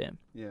 Alistair.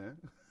 Yeah.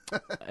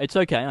 It's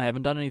okay, I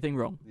haven't done anything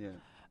wrong.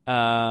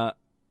 Yeah.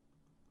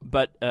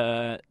 But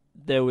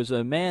there was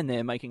a man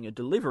there making a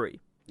delivery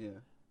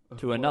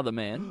to another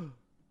man.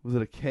 Was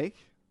it a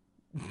cake?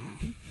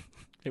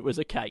 It was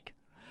a cake.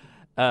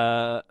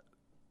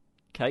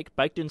 Cake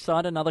baked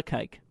inside another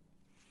cake.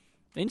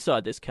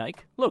 Inside this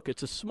cake, look,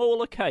 it's a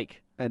smaller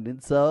cake. And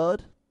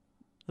inside?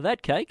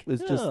 That cake?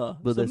 It's just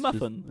it's a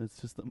muffin. It's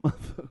just a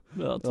muffin.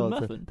 Well, it's a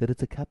muffin. That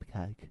it's a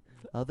cupcake.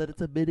 Oh, that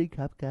it's a mini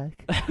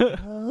cupcake.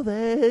 Oh,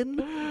 then.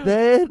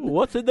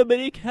 What's in the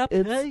mini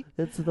cupcake?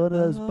 It's one of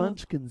those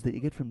munchkins that you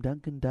get from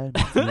Dunkin'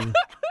 Donuts.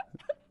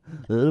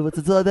 What's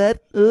inside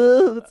that?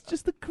 Oh, it's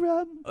just a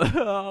crumb.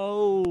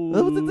 Oh.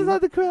 What's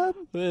inside the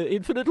crumb?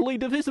 Infinitely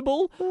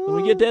divisible. And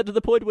we get down to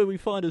the point where we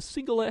find a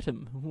single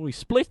atom. We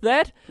split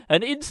that,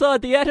 and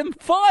inside the atom,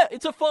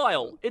 it's a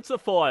file. It's a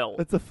file.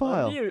 It's a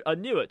file. I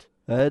knew it.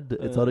 And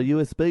it's on a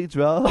USB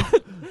drive.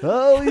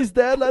 Oh, he's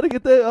downloading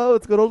it there. Oh,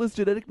 it's got all this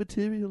genetic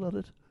material on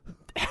it.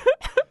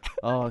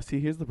 Oh, see,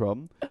 here's the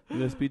problem. The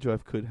USB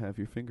drive could have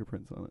your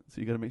fingerprints on it,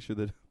 so you got to make sure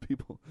that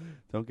people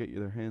don't get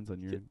their hands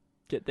on your.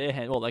 Get their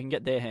hand. Well, they can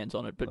get their hands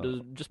on it, but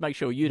just make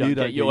sure you don't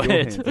get your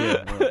hands.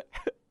 Yeah,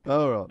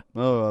 all right.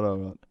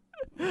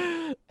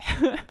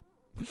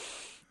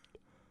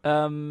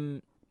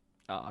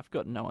 I've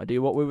got no idea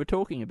what we were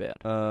talking about.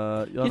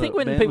 Do you think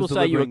when people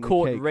say you were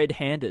caught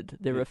red-handed,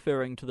 they're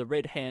referring to the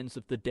red hands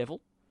of the devil?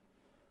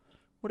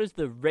 What is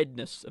the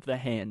redness of the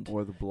hand?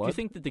 Or the blood? Do you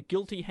think that the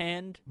guilty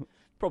hand,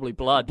 probably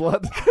blood.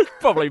 Blood.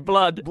 Probably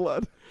blood.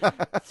 Blood.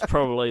 It's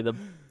probably the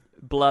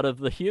blood of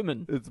the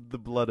human. It's the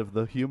blood of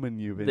the human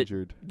you've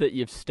injured. That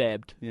you've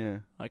stabbed. Yeah.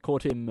 I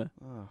caught him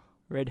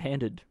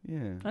red-handed.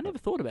 Yeah. I never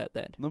thought about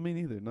that. No, me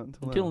neither. Not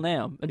until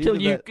now.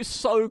 Until you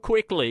so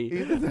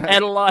quickly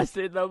analysed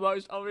it in the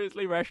most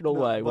obviously rational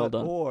way. Well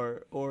done.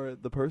 Or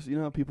the person, you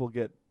know how people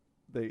get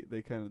they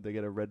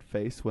get a red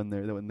face when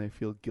they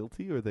feel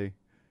guilty, or they.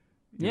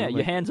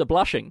 Your hands are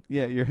blushing.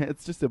 Yeah,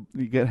 it's just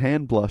you get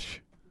hand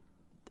blush.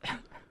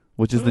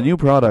 Which is the new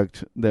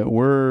product that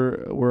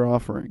we're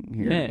offering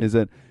here. Yeah. Is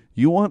that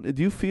do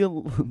you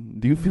feel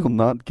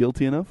not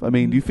guilty enough? I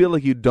mean, do you feel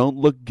like you don't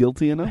look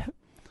guilty enough?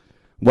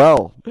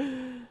 Well,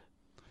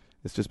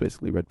 it's just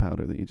basically red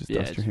powder that you just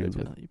dust your hands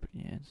with.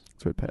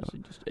 It's red powder.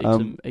 Just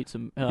eat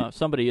some.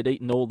 Somebody had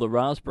eaten all the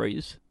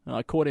raspberries, and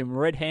I caught him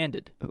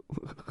red-handed.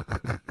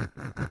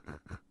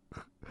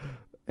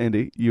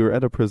 Andy, you were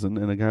at a prison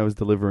and a guy was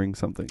delivering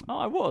something. Oh,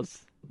 I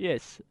was.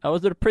 Yes. I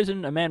was at a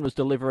prison. A man was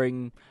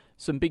delivering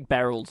some big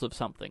barrels of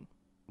something.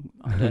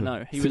 I don't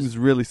know. Seems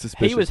really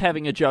suspicious. He was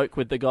having a joke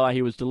with the guy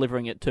he was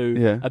delivering it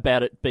to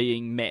about it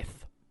being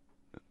meth.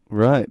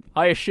 Right.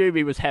 I assume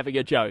he was having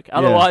a joke.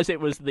 Otherwise, it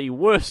was the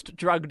worst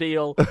drug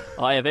deal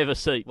I have ever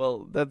seen.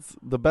 Well, that's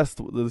the best.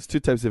 There's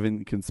two types of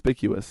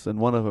inconspicuous, and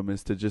one of them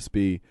is to just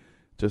be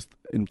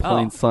in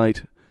plain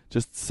sight,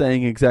 just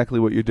saying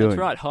exactly what you're doing. That's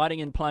right, hiding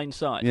in plain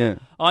sight. Yeah.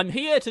 I'm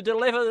here to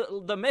deliver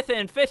the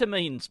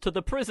methamphetamines to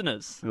the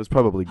prisoners. It was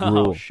probably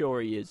gruel. Oh, sure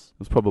he is. It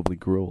was probably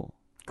gruel.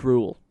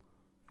 Gruel.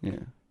 Yeah.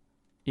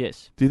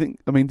 Yes. Do you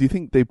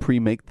think they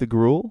pre-make the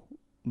gruel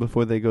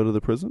before they go to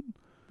the prison?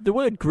 The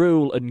word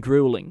gruel and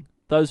grueling,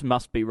 those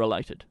must be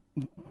related,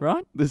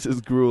 right? This is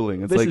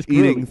grueling. It's This like is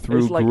grueling. eating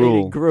through it's like gruel.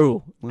 eating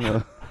gruel.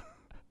 Yeah.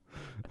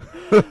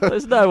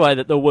 There's no way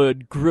that the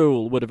word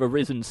gruel would have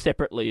arisen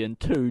separately in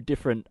two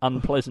different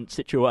unpleasant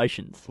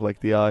situations.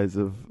 Like the eyes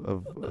of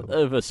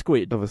a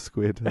squid. Of a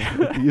squid.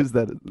 I use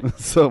that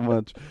so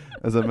much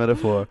as a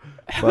metaphor.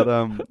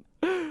 But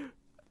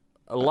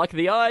like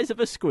the eyes of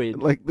a squid.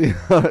 Like the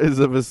eyes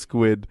of a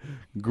squid,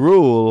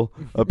 gruel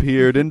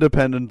appeared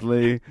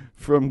independently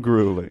from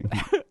grueling.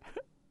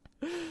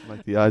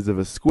 Like the eyes of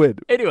a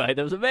squid. Anyway,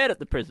 there was a man at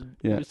the prison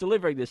who Yeah. was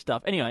delivering this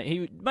stuff. Anyway,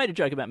 he made a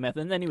joke about meth,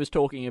 and then he was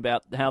talking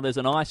about how there's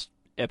an ice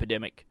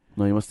epidemic.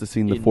 No, you must have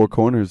seen the Four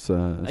Corners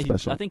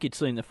special. I think he'd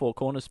seen the Four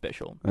Corners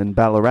special. And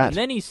Ballarat. And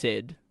then he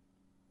said,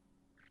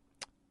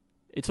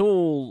 it's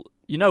all,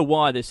 you know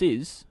why this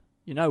is?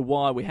 You know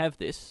why we have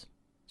this?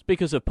 It's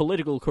because of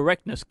political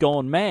correctness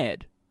gone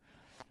mad.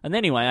 And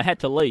anyway, I had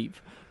to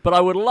leave. But I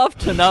would love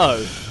to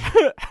know,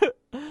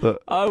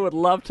 I would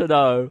love to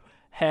know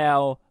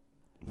how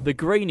the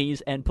Greenies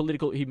and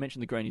political, he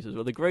mentioned the Greenies as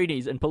well, the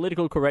Greenies and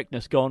political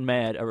correctness gone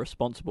mad are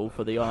responsible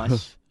for the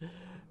ice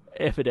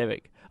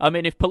epidemic. I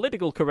mean, if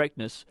political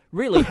correctness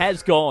really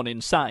has gone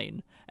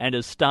insane and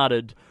has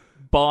started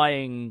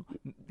buying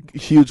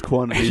huge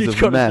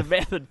quantities of meth.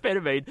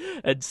 methamphetamine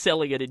and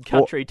selling it in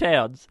country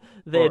towns,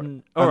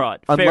 then all right,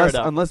 fair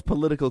enough. Unless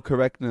political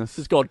correctness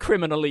has gone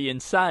criminally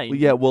insane. Well,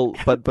 yeah, well,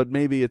 but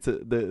maybe it's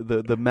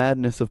the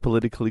madness of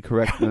politically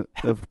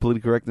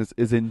correctness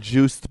is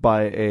induced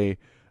by a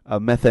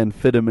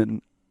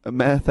methamphetamine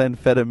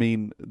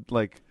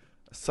like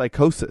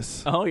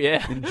psychosis. Oh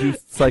yeah,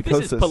 induced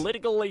psychosis. This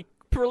is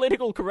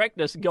political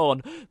correctness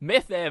gone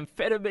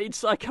methamphetamine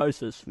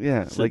psychosis.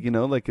 Yeah, So-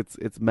 like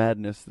it's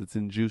madness that's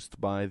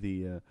induced by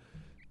the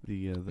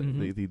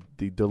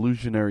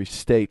delusionary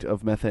state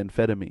of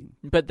methamphetamine.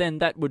 But then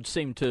that would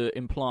seem to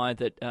imply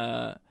that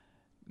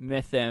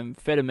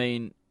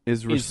methamphetamine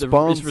is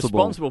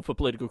responsible for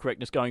political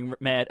correctness going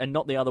mad, and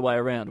not the other way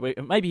around.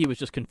 Maybe he was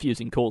just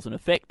confusing cause and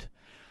effect.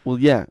 Well,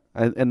 yeah,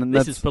 and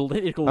this is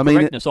political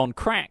correctness on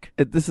crack.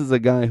 This is a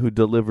guy who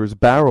delivers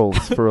barrels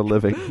for a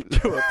living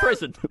to a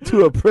prison.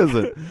 To a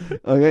prison.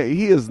 Okay,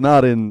 he is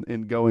not in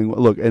going.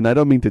 Look, and I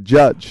don't mean to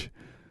judge.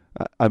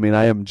 I mean,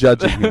 I am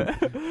judging him,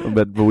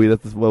 but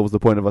that's what was the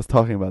point of us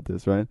talking about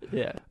this, right?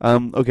 Yeah.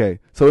 Okay,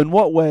 so in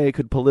what way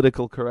could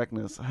political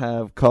correctness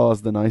have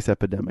caused an ice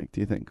epidemic? Do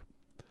you think?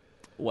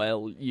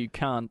 Well, you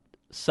can't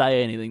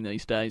say anything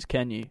these days,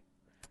 can you?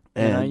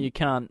 And you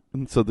can't.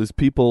 And so there's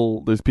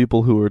people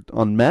who are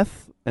on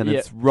meth, and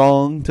it's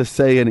wrong to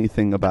say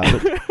anything about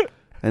it.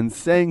 And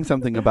saying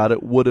something about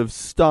it would have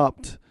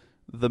stopped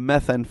the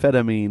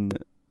methamphetamine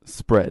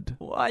spread.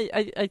 Well,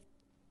 I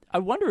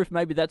wonder if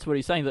maybe that's what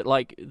he's saying,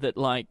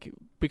 that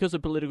because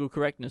of political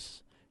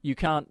correctness, you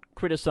can't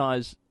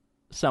criticize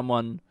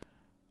someone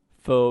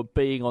for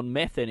being on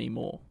meth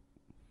anymore.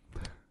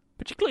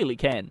 But you clearly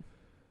can.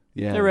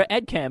 Yeah. There are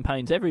ad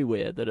campaigns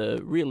everywhere that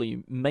are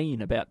really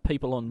mean about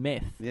people on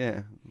meth.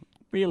 Yeah.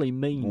 Really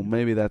mean. Well,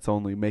 maybe that's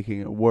only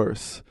making it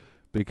worse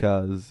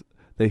because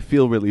they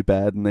feel really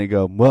bad and they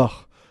go,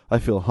 well, I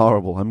feel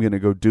horrible. I'm going to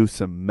go do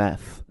some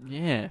meth.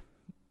 Yeah.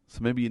 So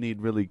maybe you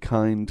need really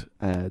kind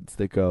ads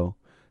that go,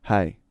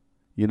 hey,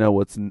 you know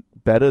what's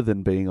better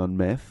than being on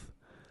meth?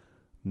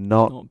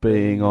 Not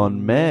being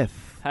on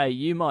meth. Hey,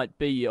 you might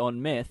be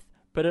on meth,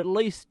 but at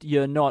least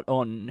you're not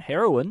on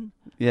heroin.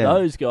 Yeah.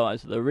 Those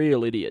guys are the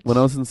real idiots. When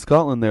I was in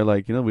Scotland, they're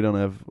like, we don't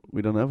have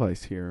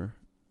ice here.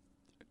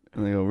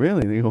 And they go,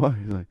 really? And they go, why?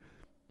 He's like,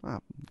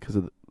 because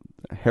of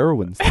the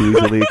heroin's too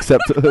easily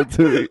accessible.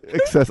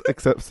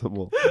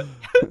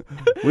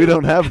 We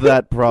don't have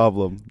that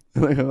problem.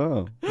 And I go,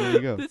 oh, there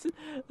you go.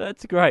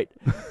 That's great.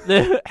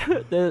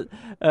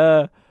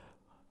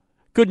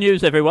 Good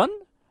news, everyone.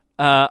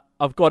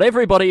 I've got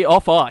everybody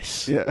off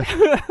ice. Yeah.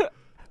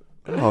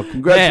 Oh,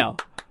 congratulations. Now,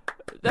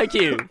 thank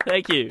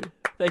you.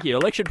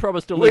 Election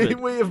promise delivered.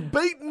 We have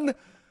beaten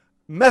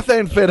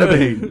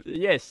methamphetamine.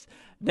 Yes.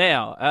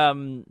 Now,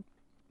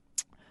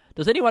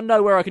 does anyone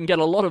know where I can get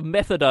a lot of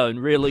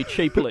methadone really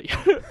cheaply?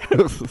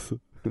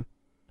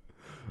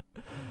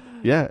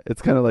 Yeah,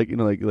 it's kind of like,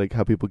 like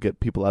how people get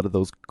people out of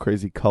those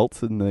crazy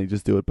cults and they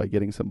just do it by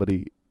getting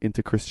somebody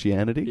into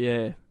Christianity.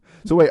 Yeah.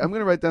 So wait, I'm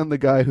going to write down the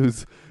guy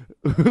who's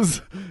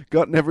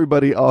gotten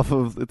everybody off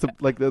of,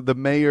 like the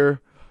mayor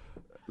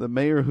The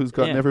mayor who's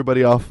gotten Yeah.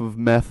 everybody off of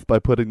meth by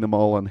putting them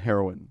all on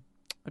heroin.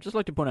 I'd just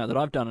like to point out that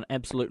I've done an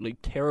absolutely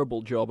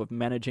terrible job of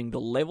managing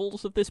the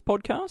levels of this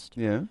podcast.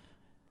 Yeah.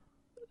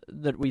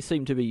 That we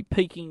seem to be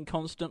peaking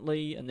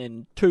constantly and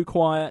then too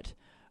quiet.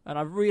 And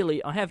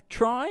I have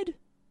tried,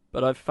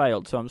 but I've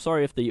failed. So I'm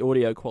sorry if the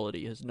audio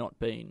quality has not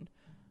been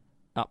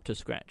up to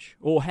scratch.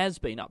 Or has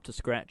been up to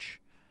scratch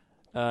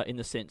in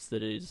the sense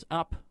that it is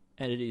up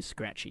and it is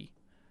scratchy.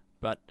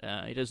 But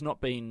it has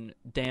not been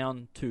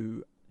down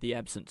to the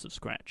absence of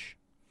scratch.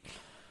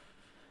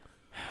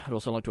 I'd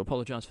also like to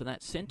apologise for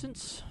that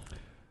sentence.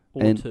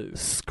 Or And two.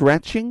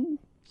 scratching?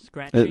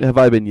 Scratching. Have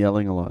I been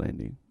yelling a lot,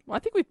 Andy? Well, I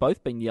think we've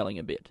both been yelling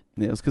a bit.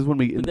 Yeah, it's because when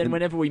we... But then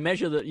whenever we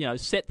measure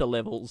set the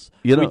levels,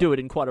 You know- we do it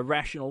in quite a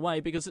rational way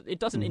because it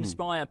doesn't Mhm.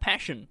 inspire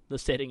passion, the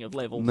setting of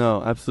levels.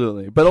 No,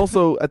 absolutely. But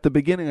also, at the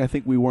beginning, I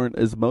think we weren't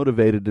as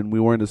motivated and we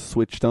weren't as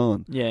switched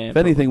on. Yeah. If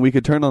anything, we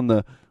could turn on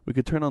the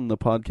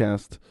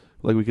podcast,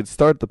 like we could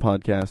start the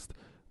podcast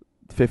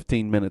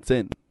 15 minutes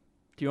in.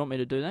 Do you want me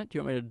to do that? Do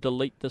you want me to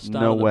delete the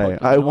start No of the way.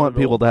 podcast? I Not want at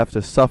people all. to have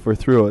to suffer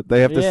through it.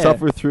 They have to Yeah.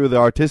 suffer through the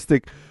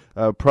artistic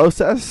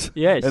process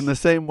Yes. in the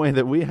same way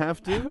that we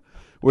have to,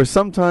 where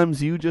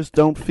sometimes you just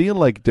don't feel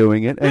like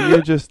doing it and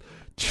you're just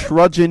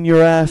trudging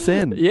your ass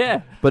in.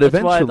 Yeah. But That's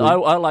eventually... why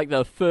I like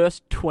the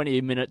first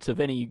 20 minutes of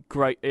any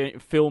great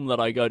film that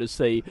I go to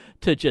see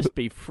to just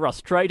be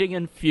frustrating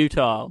and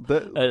futile.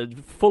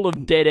 Full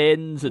of dead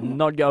ends and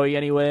not going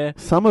anywhere.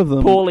 Some of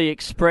them... Poorly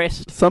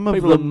expressed. Some of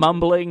People are them...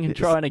 mumbling and Yes.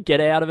 trying to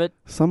get out of it.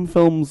 Some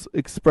films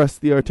express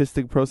the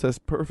artistic process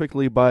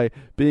perfectly by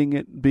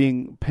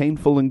being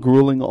painful and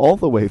grueling all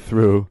the way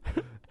through,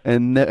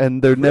 and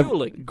they're never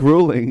Grueling.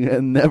 grueling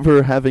and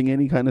never having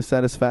any kind of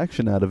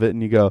satisfaction out of it.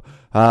 And you go,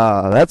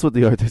 that's what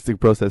the artistic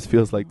process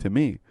feels like to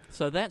me.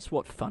 So that's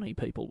what Funny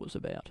People was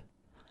about.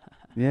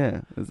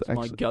 Yeah, it's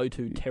My actually,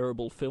 go-to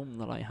terrible film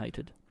that I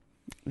hated.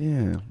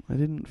 yeah, I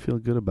didn't feel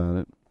good about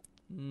it.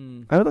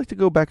 Mm. I would like to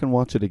go back and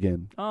watch it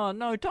again. Oh,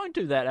 no, don't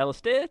do that,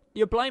 Alistair.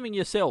 You're blaming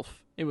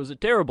yourself. It was a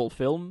terrible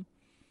film.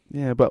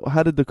 Yeah, but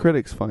how did the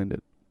critics find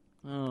it?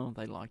 Oh,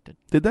 they liked it.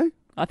 Did they?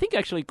 I think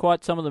actually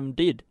quite some of them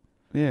did,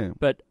 Yeah.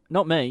 but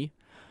not me.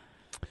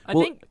 I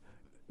Well- think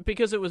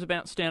because it was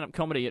about stand-up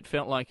comedy, it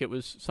felt like it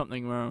was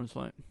something where I was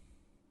like,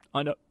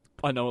 I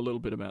know a little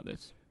bit about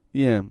this.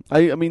 Yeah,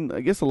 I mean,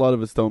 I guess a lot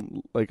of us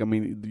don't, like, I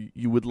mean,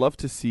 you would love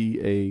to see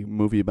a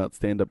movie about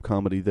stand-up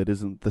comedy that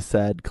isn't the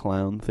sad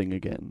clown thing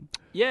again,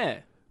 Yeah.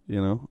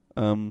 you know?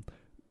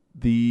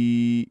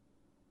 The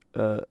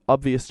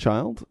Obvious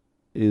Child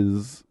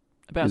is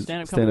About is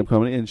stand-up stand-up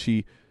comedy? comedy,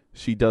 and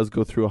she does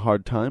go through a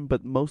hard time,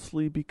 but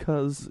mostly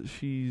because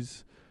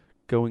she's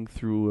going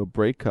through a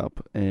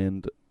breakup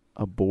and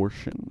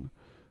abortion.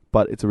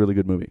 But it's a really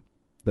good movie.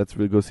 That's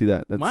really, go see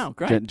that. That's Wow,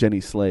 great. Jenny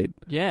Slade.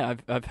 Yeah,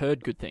 I've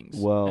heard good things.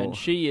 Well- and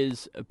she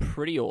is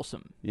pretty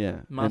awesome. Yeah.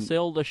 And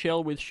Marcel the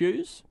Shell with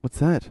Shoes. what's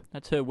that?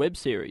 That's her web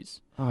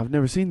series. Oh, I've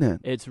never seen that.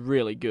 It's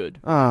really good.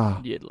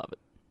 Ah, You'd love it.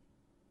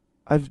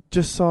 I've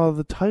just saw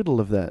the title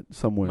of that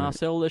somewhere.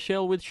 Marcel the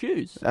Shell with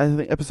Shoes. I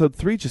think episode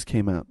 3 just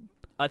came out.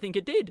 I think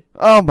it did.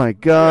 Oh my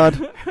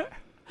god!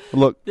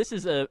 Look, This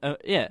is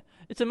yeah.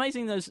 It's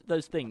amazing those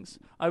things.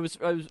 I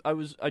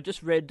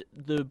just read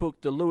the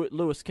book, the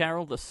Lewis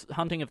Carroll, The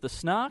Hunting of the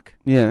Snark.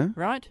 yeah.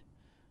 Right.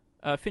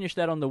 Finished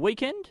that on the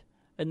weekend,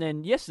 and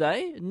then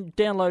yesterday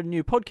downloaded a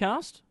new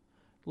podcast,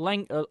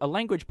 a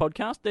language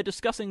podcast. They're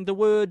discussing the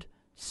word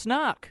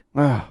snark.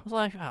 Ah, I was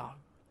like,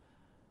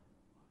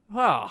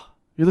 oh,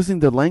 you're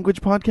listening to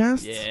language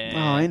podcasts? Yeah.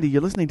 Oh, Andy,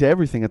 you're listening to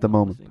everything at the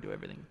moment. listening to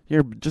everything.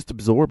 You're just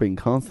absorbing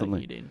Taking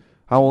constantly. it in.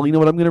 Oh, well, you know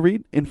what I'm going to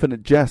read?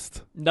 Infinite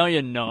Jest. No,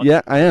 you're not. Yeah,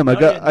 I am. No, I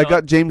you're got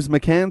not. James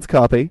McCann's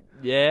copy.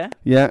 Yeah.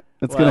 Yeah,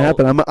 it's going to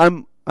Well-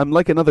 happen. I'm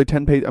like another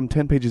 10 page. I'm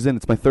 10 pages in.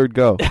 It's my third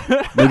go.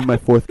 Maybe my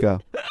fourth go.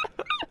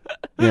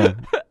 Yeah.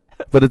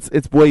 But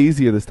it's way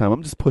easier this time.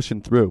 I'm just pushing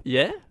through.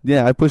 Yeah.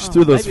 Yeah, I pushed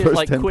through those maybe first it's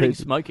like 10 quitting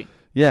pages. smoking.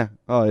 Yeah.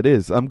 Oh, it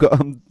is. I'm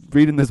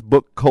reading this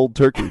book cold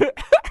turkey.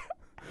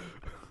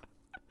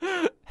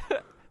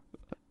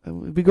 It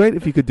would be great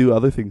if you could do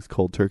other things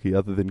cold turkey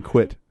other than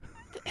quit.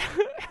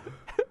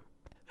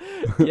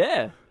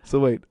 Yeah. So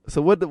wait.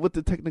 So what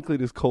technically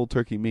does cold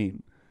turkey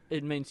mean?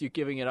 It means you're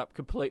giving it up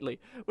completely,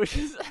 which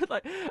is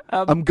like,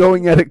 I'm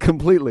going at it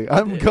completely.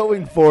 I'm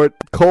going for it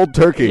cold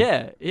turkey.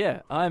 yeah,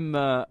 yeah.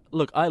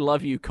 Look, I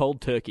love you,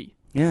 cold turkey.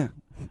 Yeah.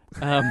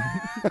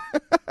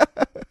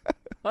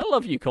 I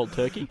love you, cold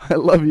turkey. I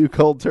love you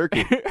cold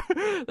turkey.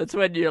 That's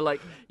when you're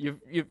like, you've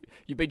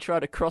been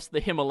trying to cross the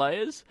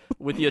Himalayas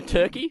with your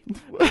turkey,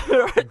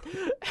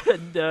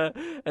 and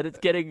it's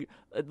getting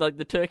like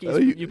the turkey's.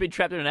 You've been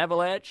trapped in an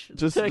avalanche.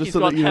 Just Turkey's so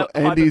got that you know,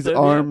 hy- Andy's hypothermia.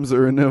 arms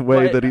are in a way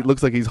Wait, that he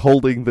looks like he's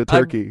holding the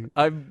turkey.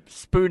 I'm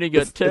spooning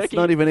a turkey. It's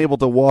not even able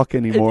to walk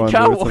anymore. It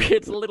can't under walk. like-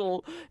 It's a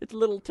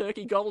little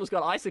turkey gobble. It's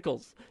got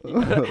icicles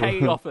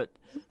hanging off it.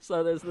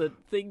 So there's the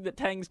thing that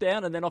hangs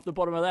down, and then off the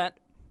bottom of that,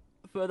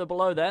 further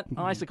below that,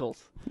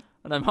 icicles.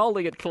 And I'm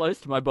holding it close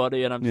to my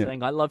body, and I'm Yeah.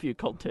 saying, "I love you,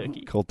 cold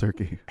turkey," Cold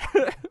turkey.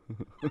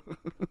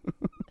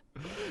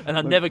 and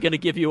I'm never going to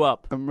give you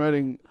up. I'm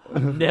writing.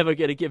 I'm never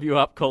going to give you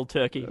up, cold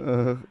turkey,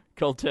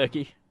 Cold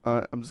turkey.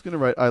 I'm just gonna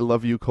write "I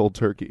love you, cold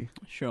turkey."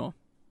 Sure.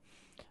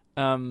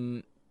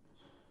 Maybe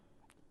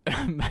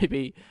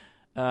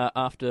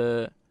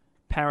after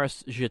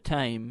Paris Je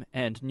t'aime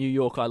and New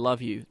York I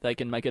love you, they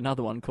can make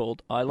another one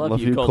called I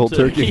love you, cold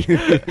turkey.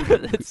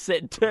 It's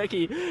set in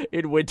Turkey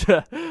in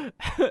winter. Do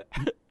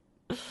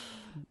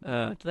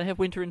they have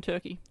winter in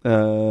Turkey?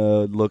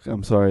 Look,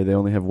 I'm sorry, they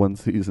only have one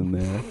season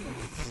there.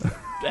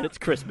 And it's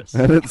Christmas.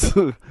 And it's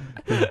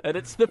and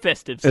it's the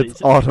festive season.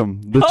 It's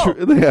autumn.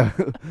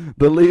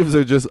 The leaves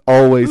are just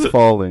always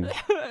falling.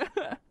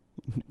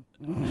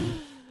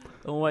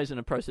 Always in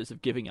a process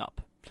of giving up.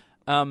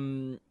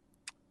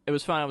 It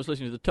was fun. I was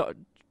listening to the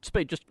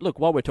Speed. Just look,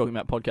 while we're talking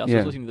about podcasts, I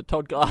was listening to the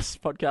Todd Glass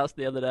podcast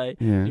the other day.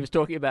 Yeah. He was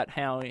talking about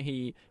how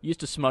he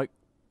used to smoke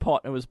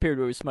pot. It was a period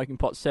where he was smoking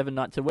pot 7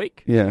 nights a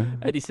week. Yeah.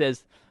 And he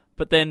says,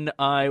 but then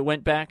I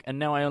went back and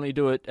now I only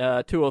do it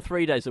 2 or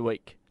 3 days a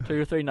week,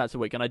 2 or 3 nights a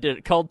week, and I did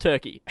it cold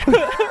turkey.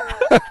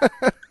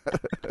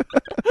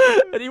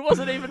 And he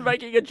wasn't even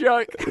making a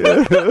joke.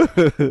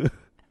 I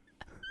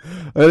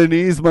didn't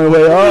ease my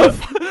way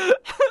off.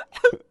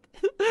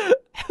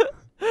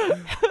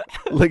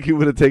 Like he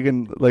would have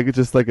taken, like it's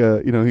just like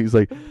a, he's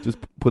like, just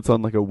puts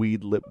on like a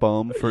weed lip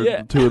balm for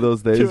 2 of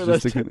those days. 2 of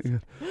those days.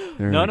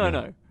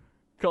 No.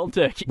 Cold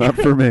turkey. Not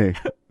for me.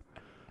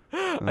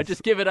 I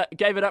just gave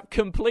it up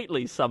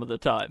completely some of the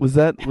time. Was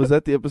that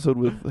the episode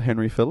with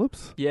Henry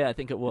Phillips? Yeah, I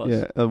think it was.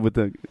 Yeah,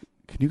 can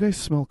you guys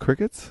smell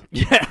crickets?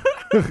 Yeah.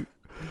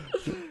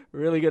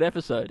 Really good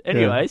episode.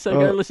 Anyway, so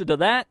go listen to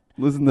that.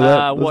 Listen to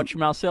that. Watch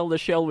Marcel the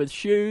Shell with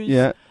Shoes.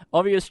 Yeah.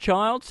 Obvious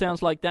Child.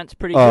 Sounds like that's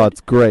pretty good. Oh, it's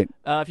great.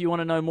 If you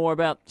want to know more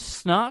about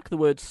snark, the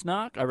word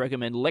snark, I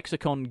recommend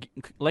Lexicon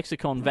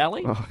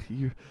Valley. Oh,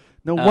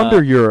 no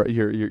wonder you're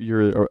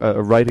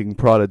a writing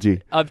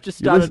prodigy. I've just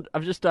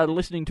started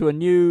listening to a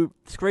new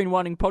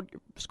screenwriting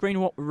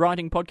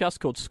podcast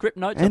called Script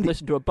Notes. I've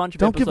listened to a bunch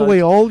of episodes. Don't give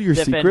away all your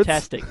They're secrets.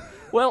 Fantastic.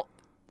 Well,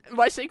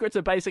 my secrets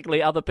are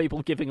basically other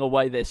people giving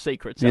away their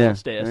secrets,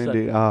 Alistair.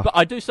 But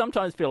I do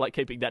sometimes feel like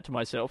keeping that to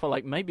myself.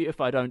 Maybe if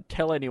I don't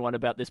tell anyone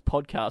about this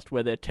podcast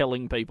where they're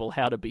telling people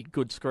how to be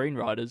good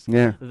screenwriters,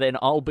 then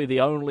I'll be the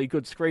only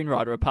good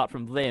screenwriter apart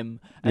from them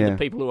and the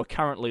people who are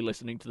currently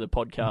listening to the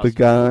podcast. The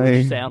guy.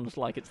 Which sounds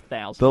like it's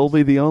thousands. They'll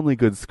be the only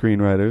good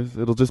screenwriters.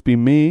 It'll just be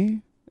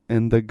me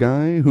and the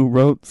guy who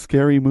wrote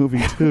Scary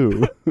Movie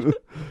 2.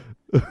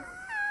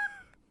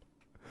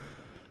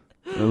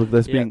 Look,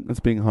 that's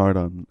being hard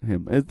on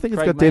him. I think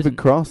it's got David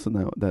Cross in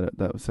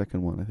that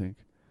second one. I think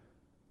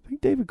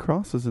David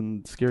Cross is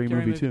in Scary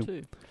Movie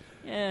 2.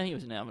 Yeah, he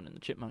was in Alvin and the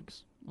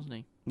Chipmunks, wasn't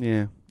he?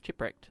 Yeah.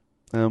 Chipwrecked.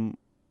 I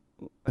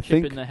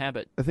think in the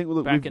Habit. I think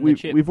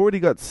we've already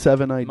got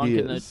 7 ideas. Monk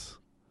in the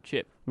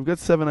Chip. We've got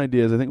 7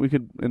 ideas. I think we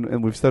could,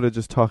 and we've started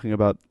just talking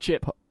about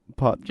Chip.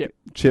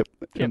 Chip.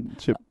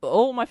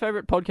 All my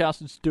favorite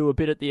podcasters do a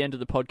bit at the end of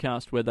the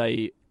podcast where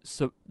they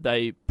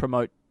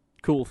promote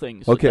cool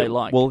things that they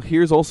like. Well,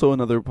 here's also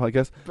another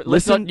podcast. But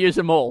let's not use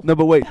them all. No,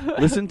 but wait.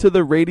 Listen to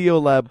the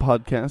Radiolab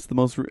podcast,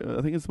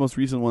 I think it's the most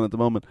recent one at the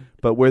moment,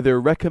 but where they're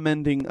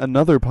recommending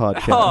another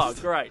podcast. Oh,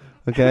 great.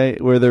 Okay,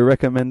 where they're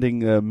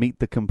recommending Meet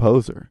the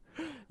Composer.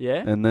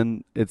 Yeah. And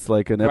then it's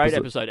like an great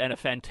episode and a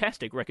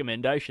fantastic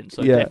recommendation,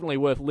 so definitely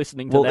worth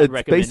listening to that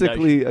recommendation. Well,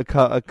 it's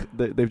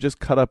basically they've just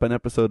cut up an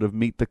episode of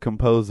Meet the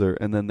Composer,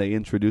 and then they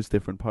introduce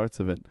different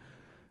parts of it.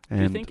 Do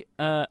you think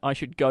I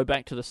should go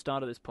back to the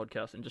start of this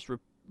podcast and just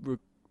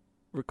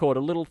record a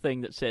little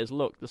thing that says,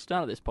 look, the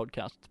start of this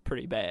podcast is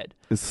pretty bad.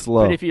 It's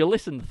slow. But if you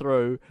listen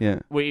through,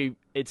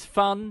 it's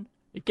fun,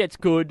 it gets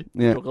good,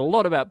 we talk a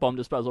lot about bomb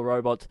disposal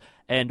robots,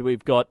 and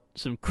we've got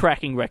some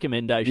cracking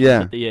recommendations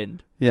at the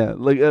end. Yeah,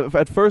 like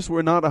at first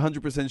we're not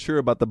 100% sure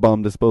about the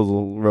bomb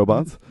disposal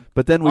robots,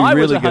 but then we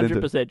really get into it.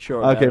 I was 100% sure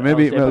about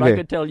it. But I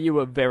could tell you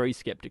were very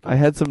skeptical. I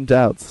had some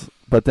doubts,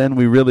 but then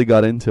we really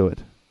got into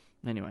it.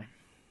 Anyway.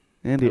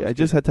 Andy, I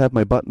just had to have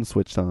my button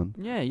switched on.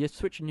 Yeah, you're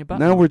switching your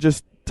button. Now we're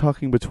just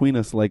talking between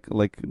us like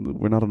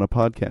we're not on a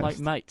podcast. Like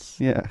mates.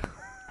 Yeah.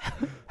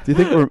 Do you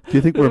think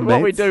we're mates?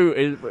 What we do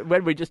is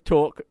when we just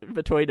talk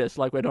between us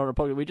like we're not on a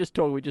podcast, we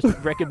just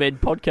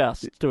recommend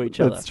podcasts to each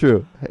other. That's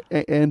true.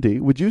 Andy,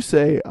 would you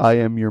say I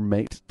am your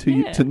mate to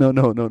you? No,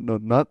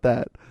 not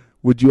that.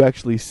 Would you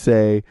actually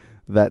say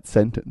that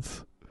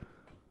sentence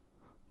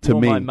to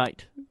me? You're my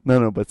mate.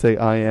 No, but say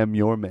I am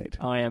your mate.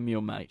 I am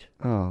your mate.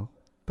 Oh,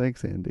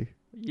 thanks, Andy.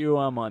 You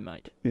are my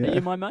mate. Yeah. Are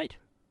you my mate?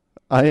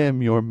 I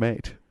am your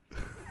mate.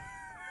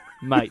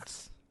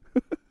 Mates.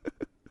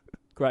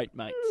 Great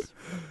mates.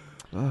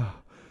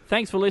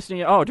 Thanks for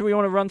listening. Oh, do we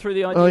want to run through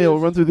the ideas? Oh, yeah, we'll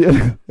run through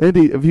the...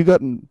 Andy, have you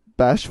gotten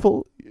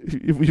bashful?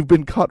 You've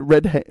been caught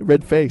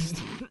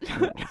red-faced.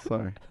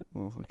 Sorry.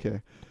 Well,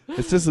 okay.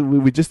 It's just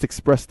we just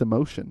expressed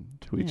emotion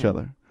to each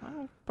other.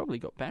 I probably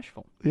got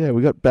bashful. Yeah,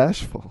 we got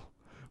bashful.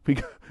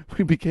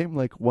 We became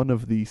like one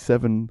of the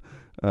 7...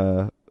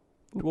 dwarves.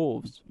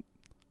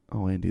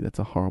 Oh, Andy, that's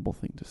a horrible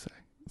thing to say.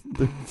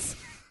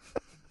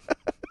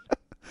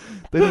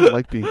 They don't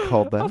like being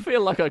called I that.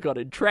 feel like I got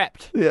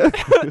entrapped. Yeah.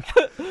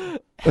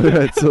 All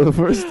right, so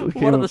first we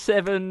came What are up- the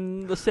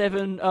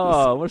seven?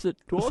 Oh, what is it?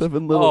 Dwarfs?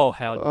 7 little... Oh,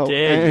 how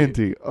dare you!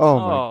 Andy. Oh,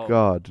 my Oh.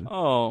 God.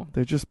 Oh,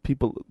 They're just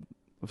people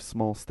of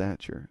small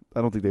stature.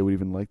 I don't think they would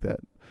even like that.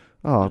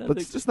 Oh, don't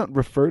let's think- just not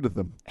refer to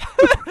them.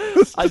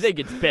 I think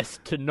it's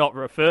best to not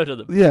refer to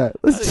them. Yeah, I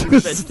let's think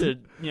it's best just...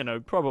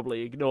 to,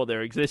 probably ignore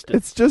their existence.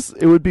 It's just...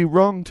 It would be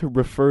wrong to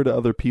refer to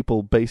other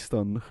people based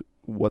on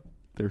what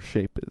their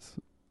shape is.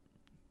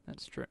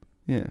 That's true.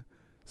 Yeah.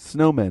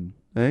 Snowmen,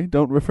 eh?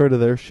 Don't refer to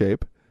their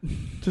shape.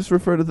 Just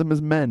refer to them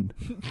as men.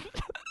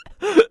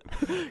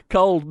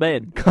 Cold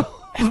men.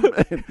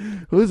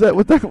 Who's that?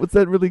 What's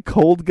that really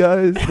cold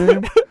guy's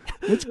name?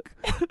 It's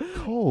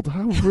cold.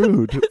 How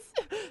rude.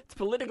 It's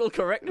political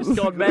correctness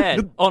gone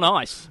mad. On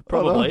ice,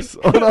 probably.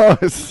 On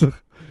ice.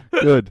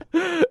 Good.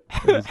 That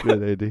was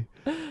good, Andy.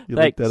 You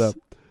looked that Thanks.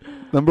 up.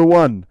 Number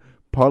 1,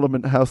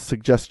 Parliament House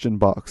suggestion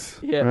box.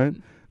 Yeah. Right?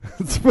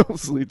 It's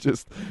mostly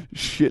just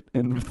shit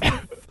and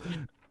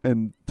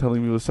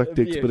telling people to suck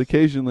dicks, but Abuse.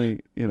 occasionally,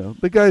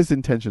 the guy's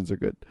intentions are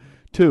good.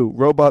 2,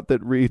 robot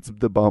that reads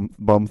the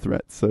bomb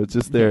threats. So it's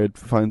just there. Yeah. It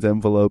finds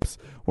envelopes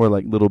or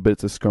like little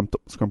bits of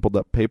scrumpled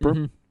up paper.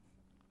 Mhm.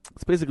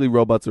 It's basically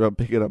robots are out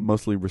picking up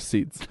mostly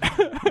receipts,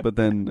 but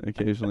then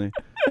occasionally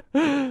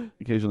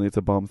it's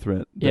a bomb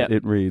threat that Yeah.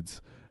 it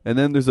reads. And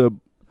then there's a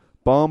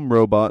bomb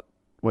robot.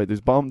 Wait,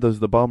 there's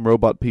the bomb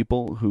robot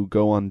people who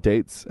go on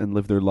dates and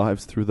live their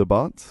lives through the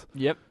bots.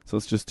 Yep. So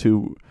it's just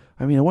two.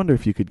 I mean, I wonder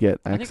if you could get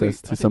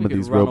access to some of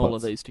these run robots. all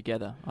of these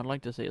together. I'd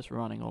like to see us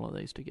running all of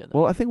these together.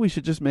 Well, I think we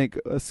should just make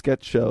a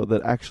sketch show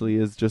that actually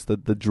is just the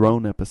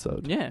drone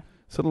episode. yeah.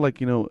 Sort of like,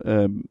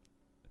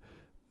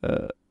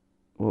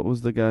 what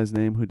was the guy's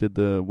name who did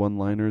the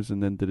one-liners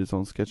and then did his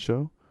own sketch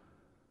show?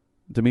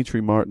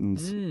 Dimitri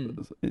Martin's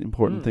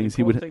important things.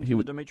 He would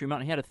Dimitri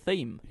Martin. He had a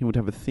theme he would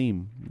have a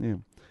theme. Yeah.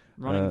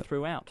 running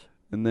throughout.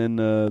 And then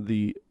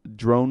the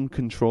drone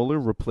controller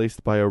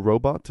replaced by a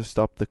robot to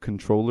stop the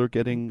controller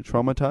getting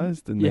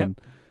traumatized, and Yep. then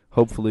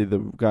hopefully the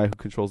guy who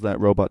controls that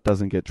robot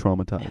doesn't get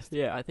traumatized.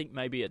 Yeah, I think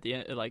maybe at the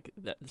end, like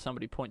that,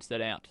 somebody points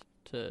that out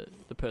to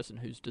the person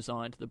who's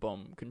designed the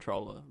bomb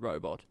controller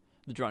robot,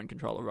 the drone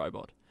controller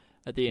robot,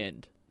 at the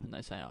end, and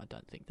they say, "I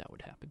don't think that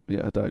would happen.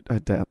 Yeah, I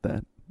doubt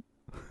that.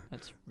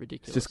 That's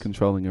ridiculous." It's just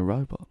controlling a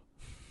robot.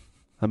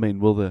 I mean,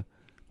 will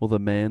the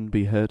man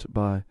be hurt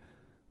by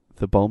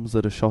the bombs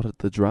that are shot at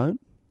the drone?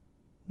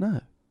 No.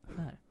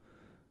 No.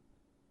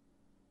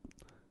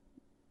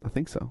 I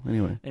think so.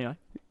 Anyway, Anyway,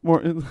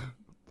 more. no,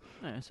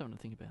 something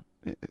to think about.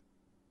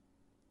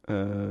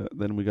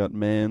 Then we got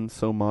man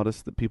so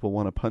modest that people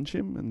want to punch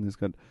him, and he's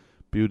got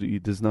beauty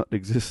does not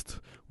exist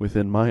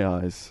within my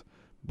eyes,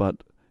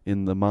 but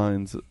in the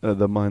minds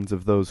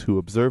of those who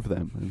observe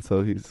them. And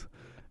so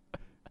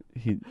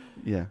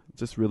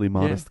just really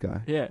modest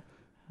guy. Yeah,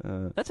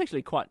 that's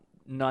actually quite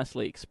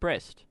nicely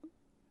expressed.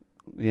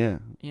 Yeah.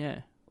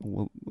 Yeah.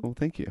 Well,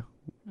 thank you.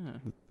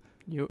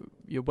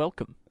 You're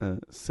welcome.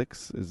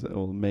 6 is an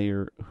old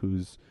mayor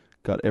who's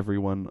got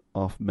everyone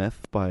off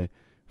meth by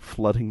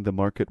flooding the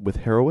market with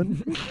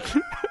heroin.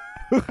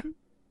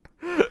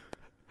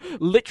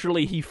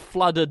 Literally, he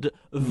flooded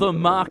the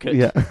market.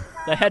 Yeah.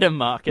 They had a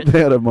market. They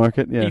had a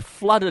market, yeah. He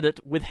flooded it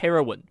with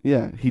heroin.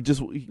 Yeah, he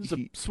just... It was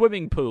a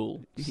swimming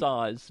pool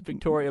size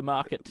Victoria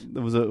Market. It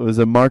was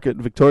a market,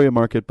 Victoria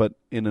Market, but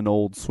in an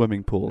old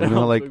swimming pool. You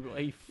know, like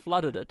he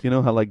flooded it. you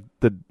know how like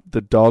the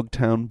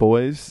Dogtown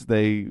boys,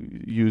 they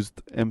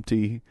used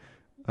empty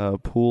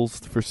pools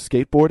for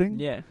skateboarding.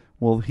 Yeah.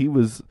 Well, he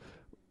was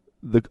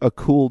a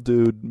cool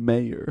dude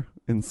mayor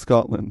in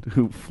Scotland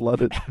who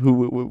flooded, who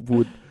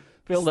would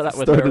Filled it up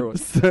with heroin.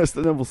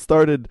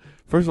 Started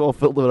first of all,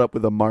 filled it up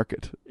with a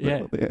market.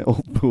 Yeah. The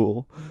old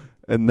pool,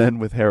 and then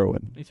with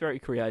heroin. He's very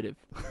creative.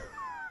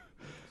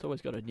 He's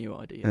always got a new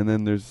idea. And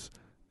then it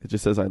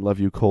just says, "I love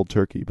you, cold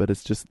turkey," but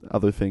it's just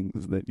other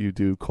things that you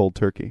do cold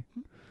turkey,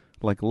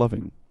 like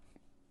loving.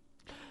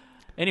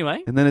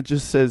 Anyway, And then it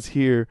just says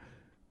here,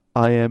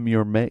 "I am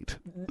your mate."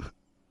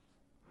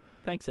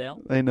 thanks,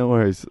 Al. Hey, no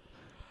worries.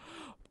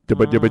 See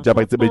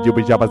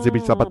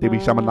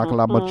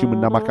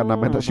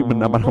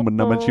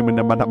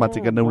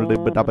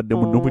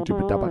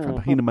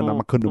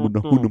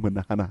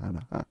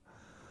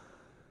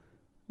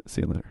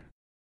you later.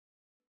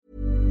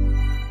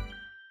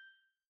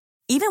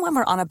 Even when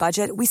we're on a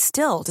budget, we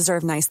still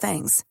deserve nice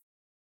things.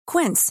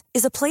 Quince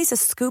is a place to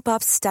scoop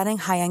up stunning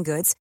high-end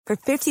goods for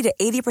 50 to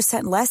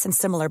 80% less than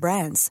similar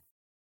brands.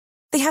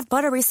 They have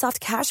buttery soft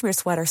cashmere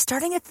sweaters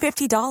starting at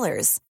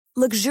 $50,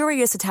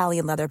 luxurious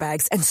Italian leather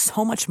bags, and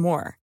so much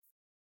more.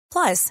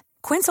 Plus,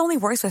 Quince only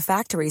works with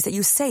factories that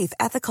use safe,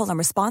 ethical, and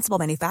responsible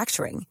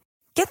manufacturing.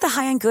 Get the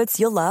high-end goods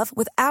you'll love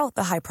without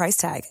the high price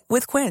tag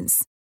with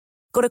Quince.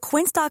 Go to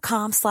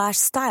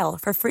quince.com/style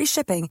for free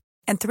shipping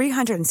and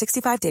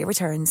 365-day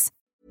returns.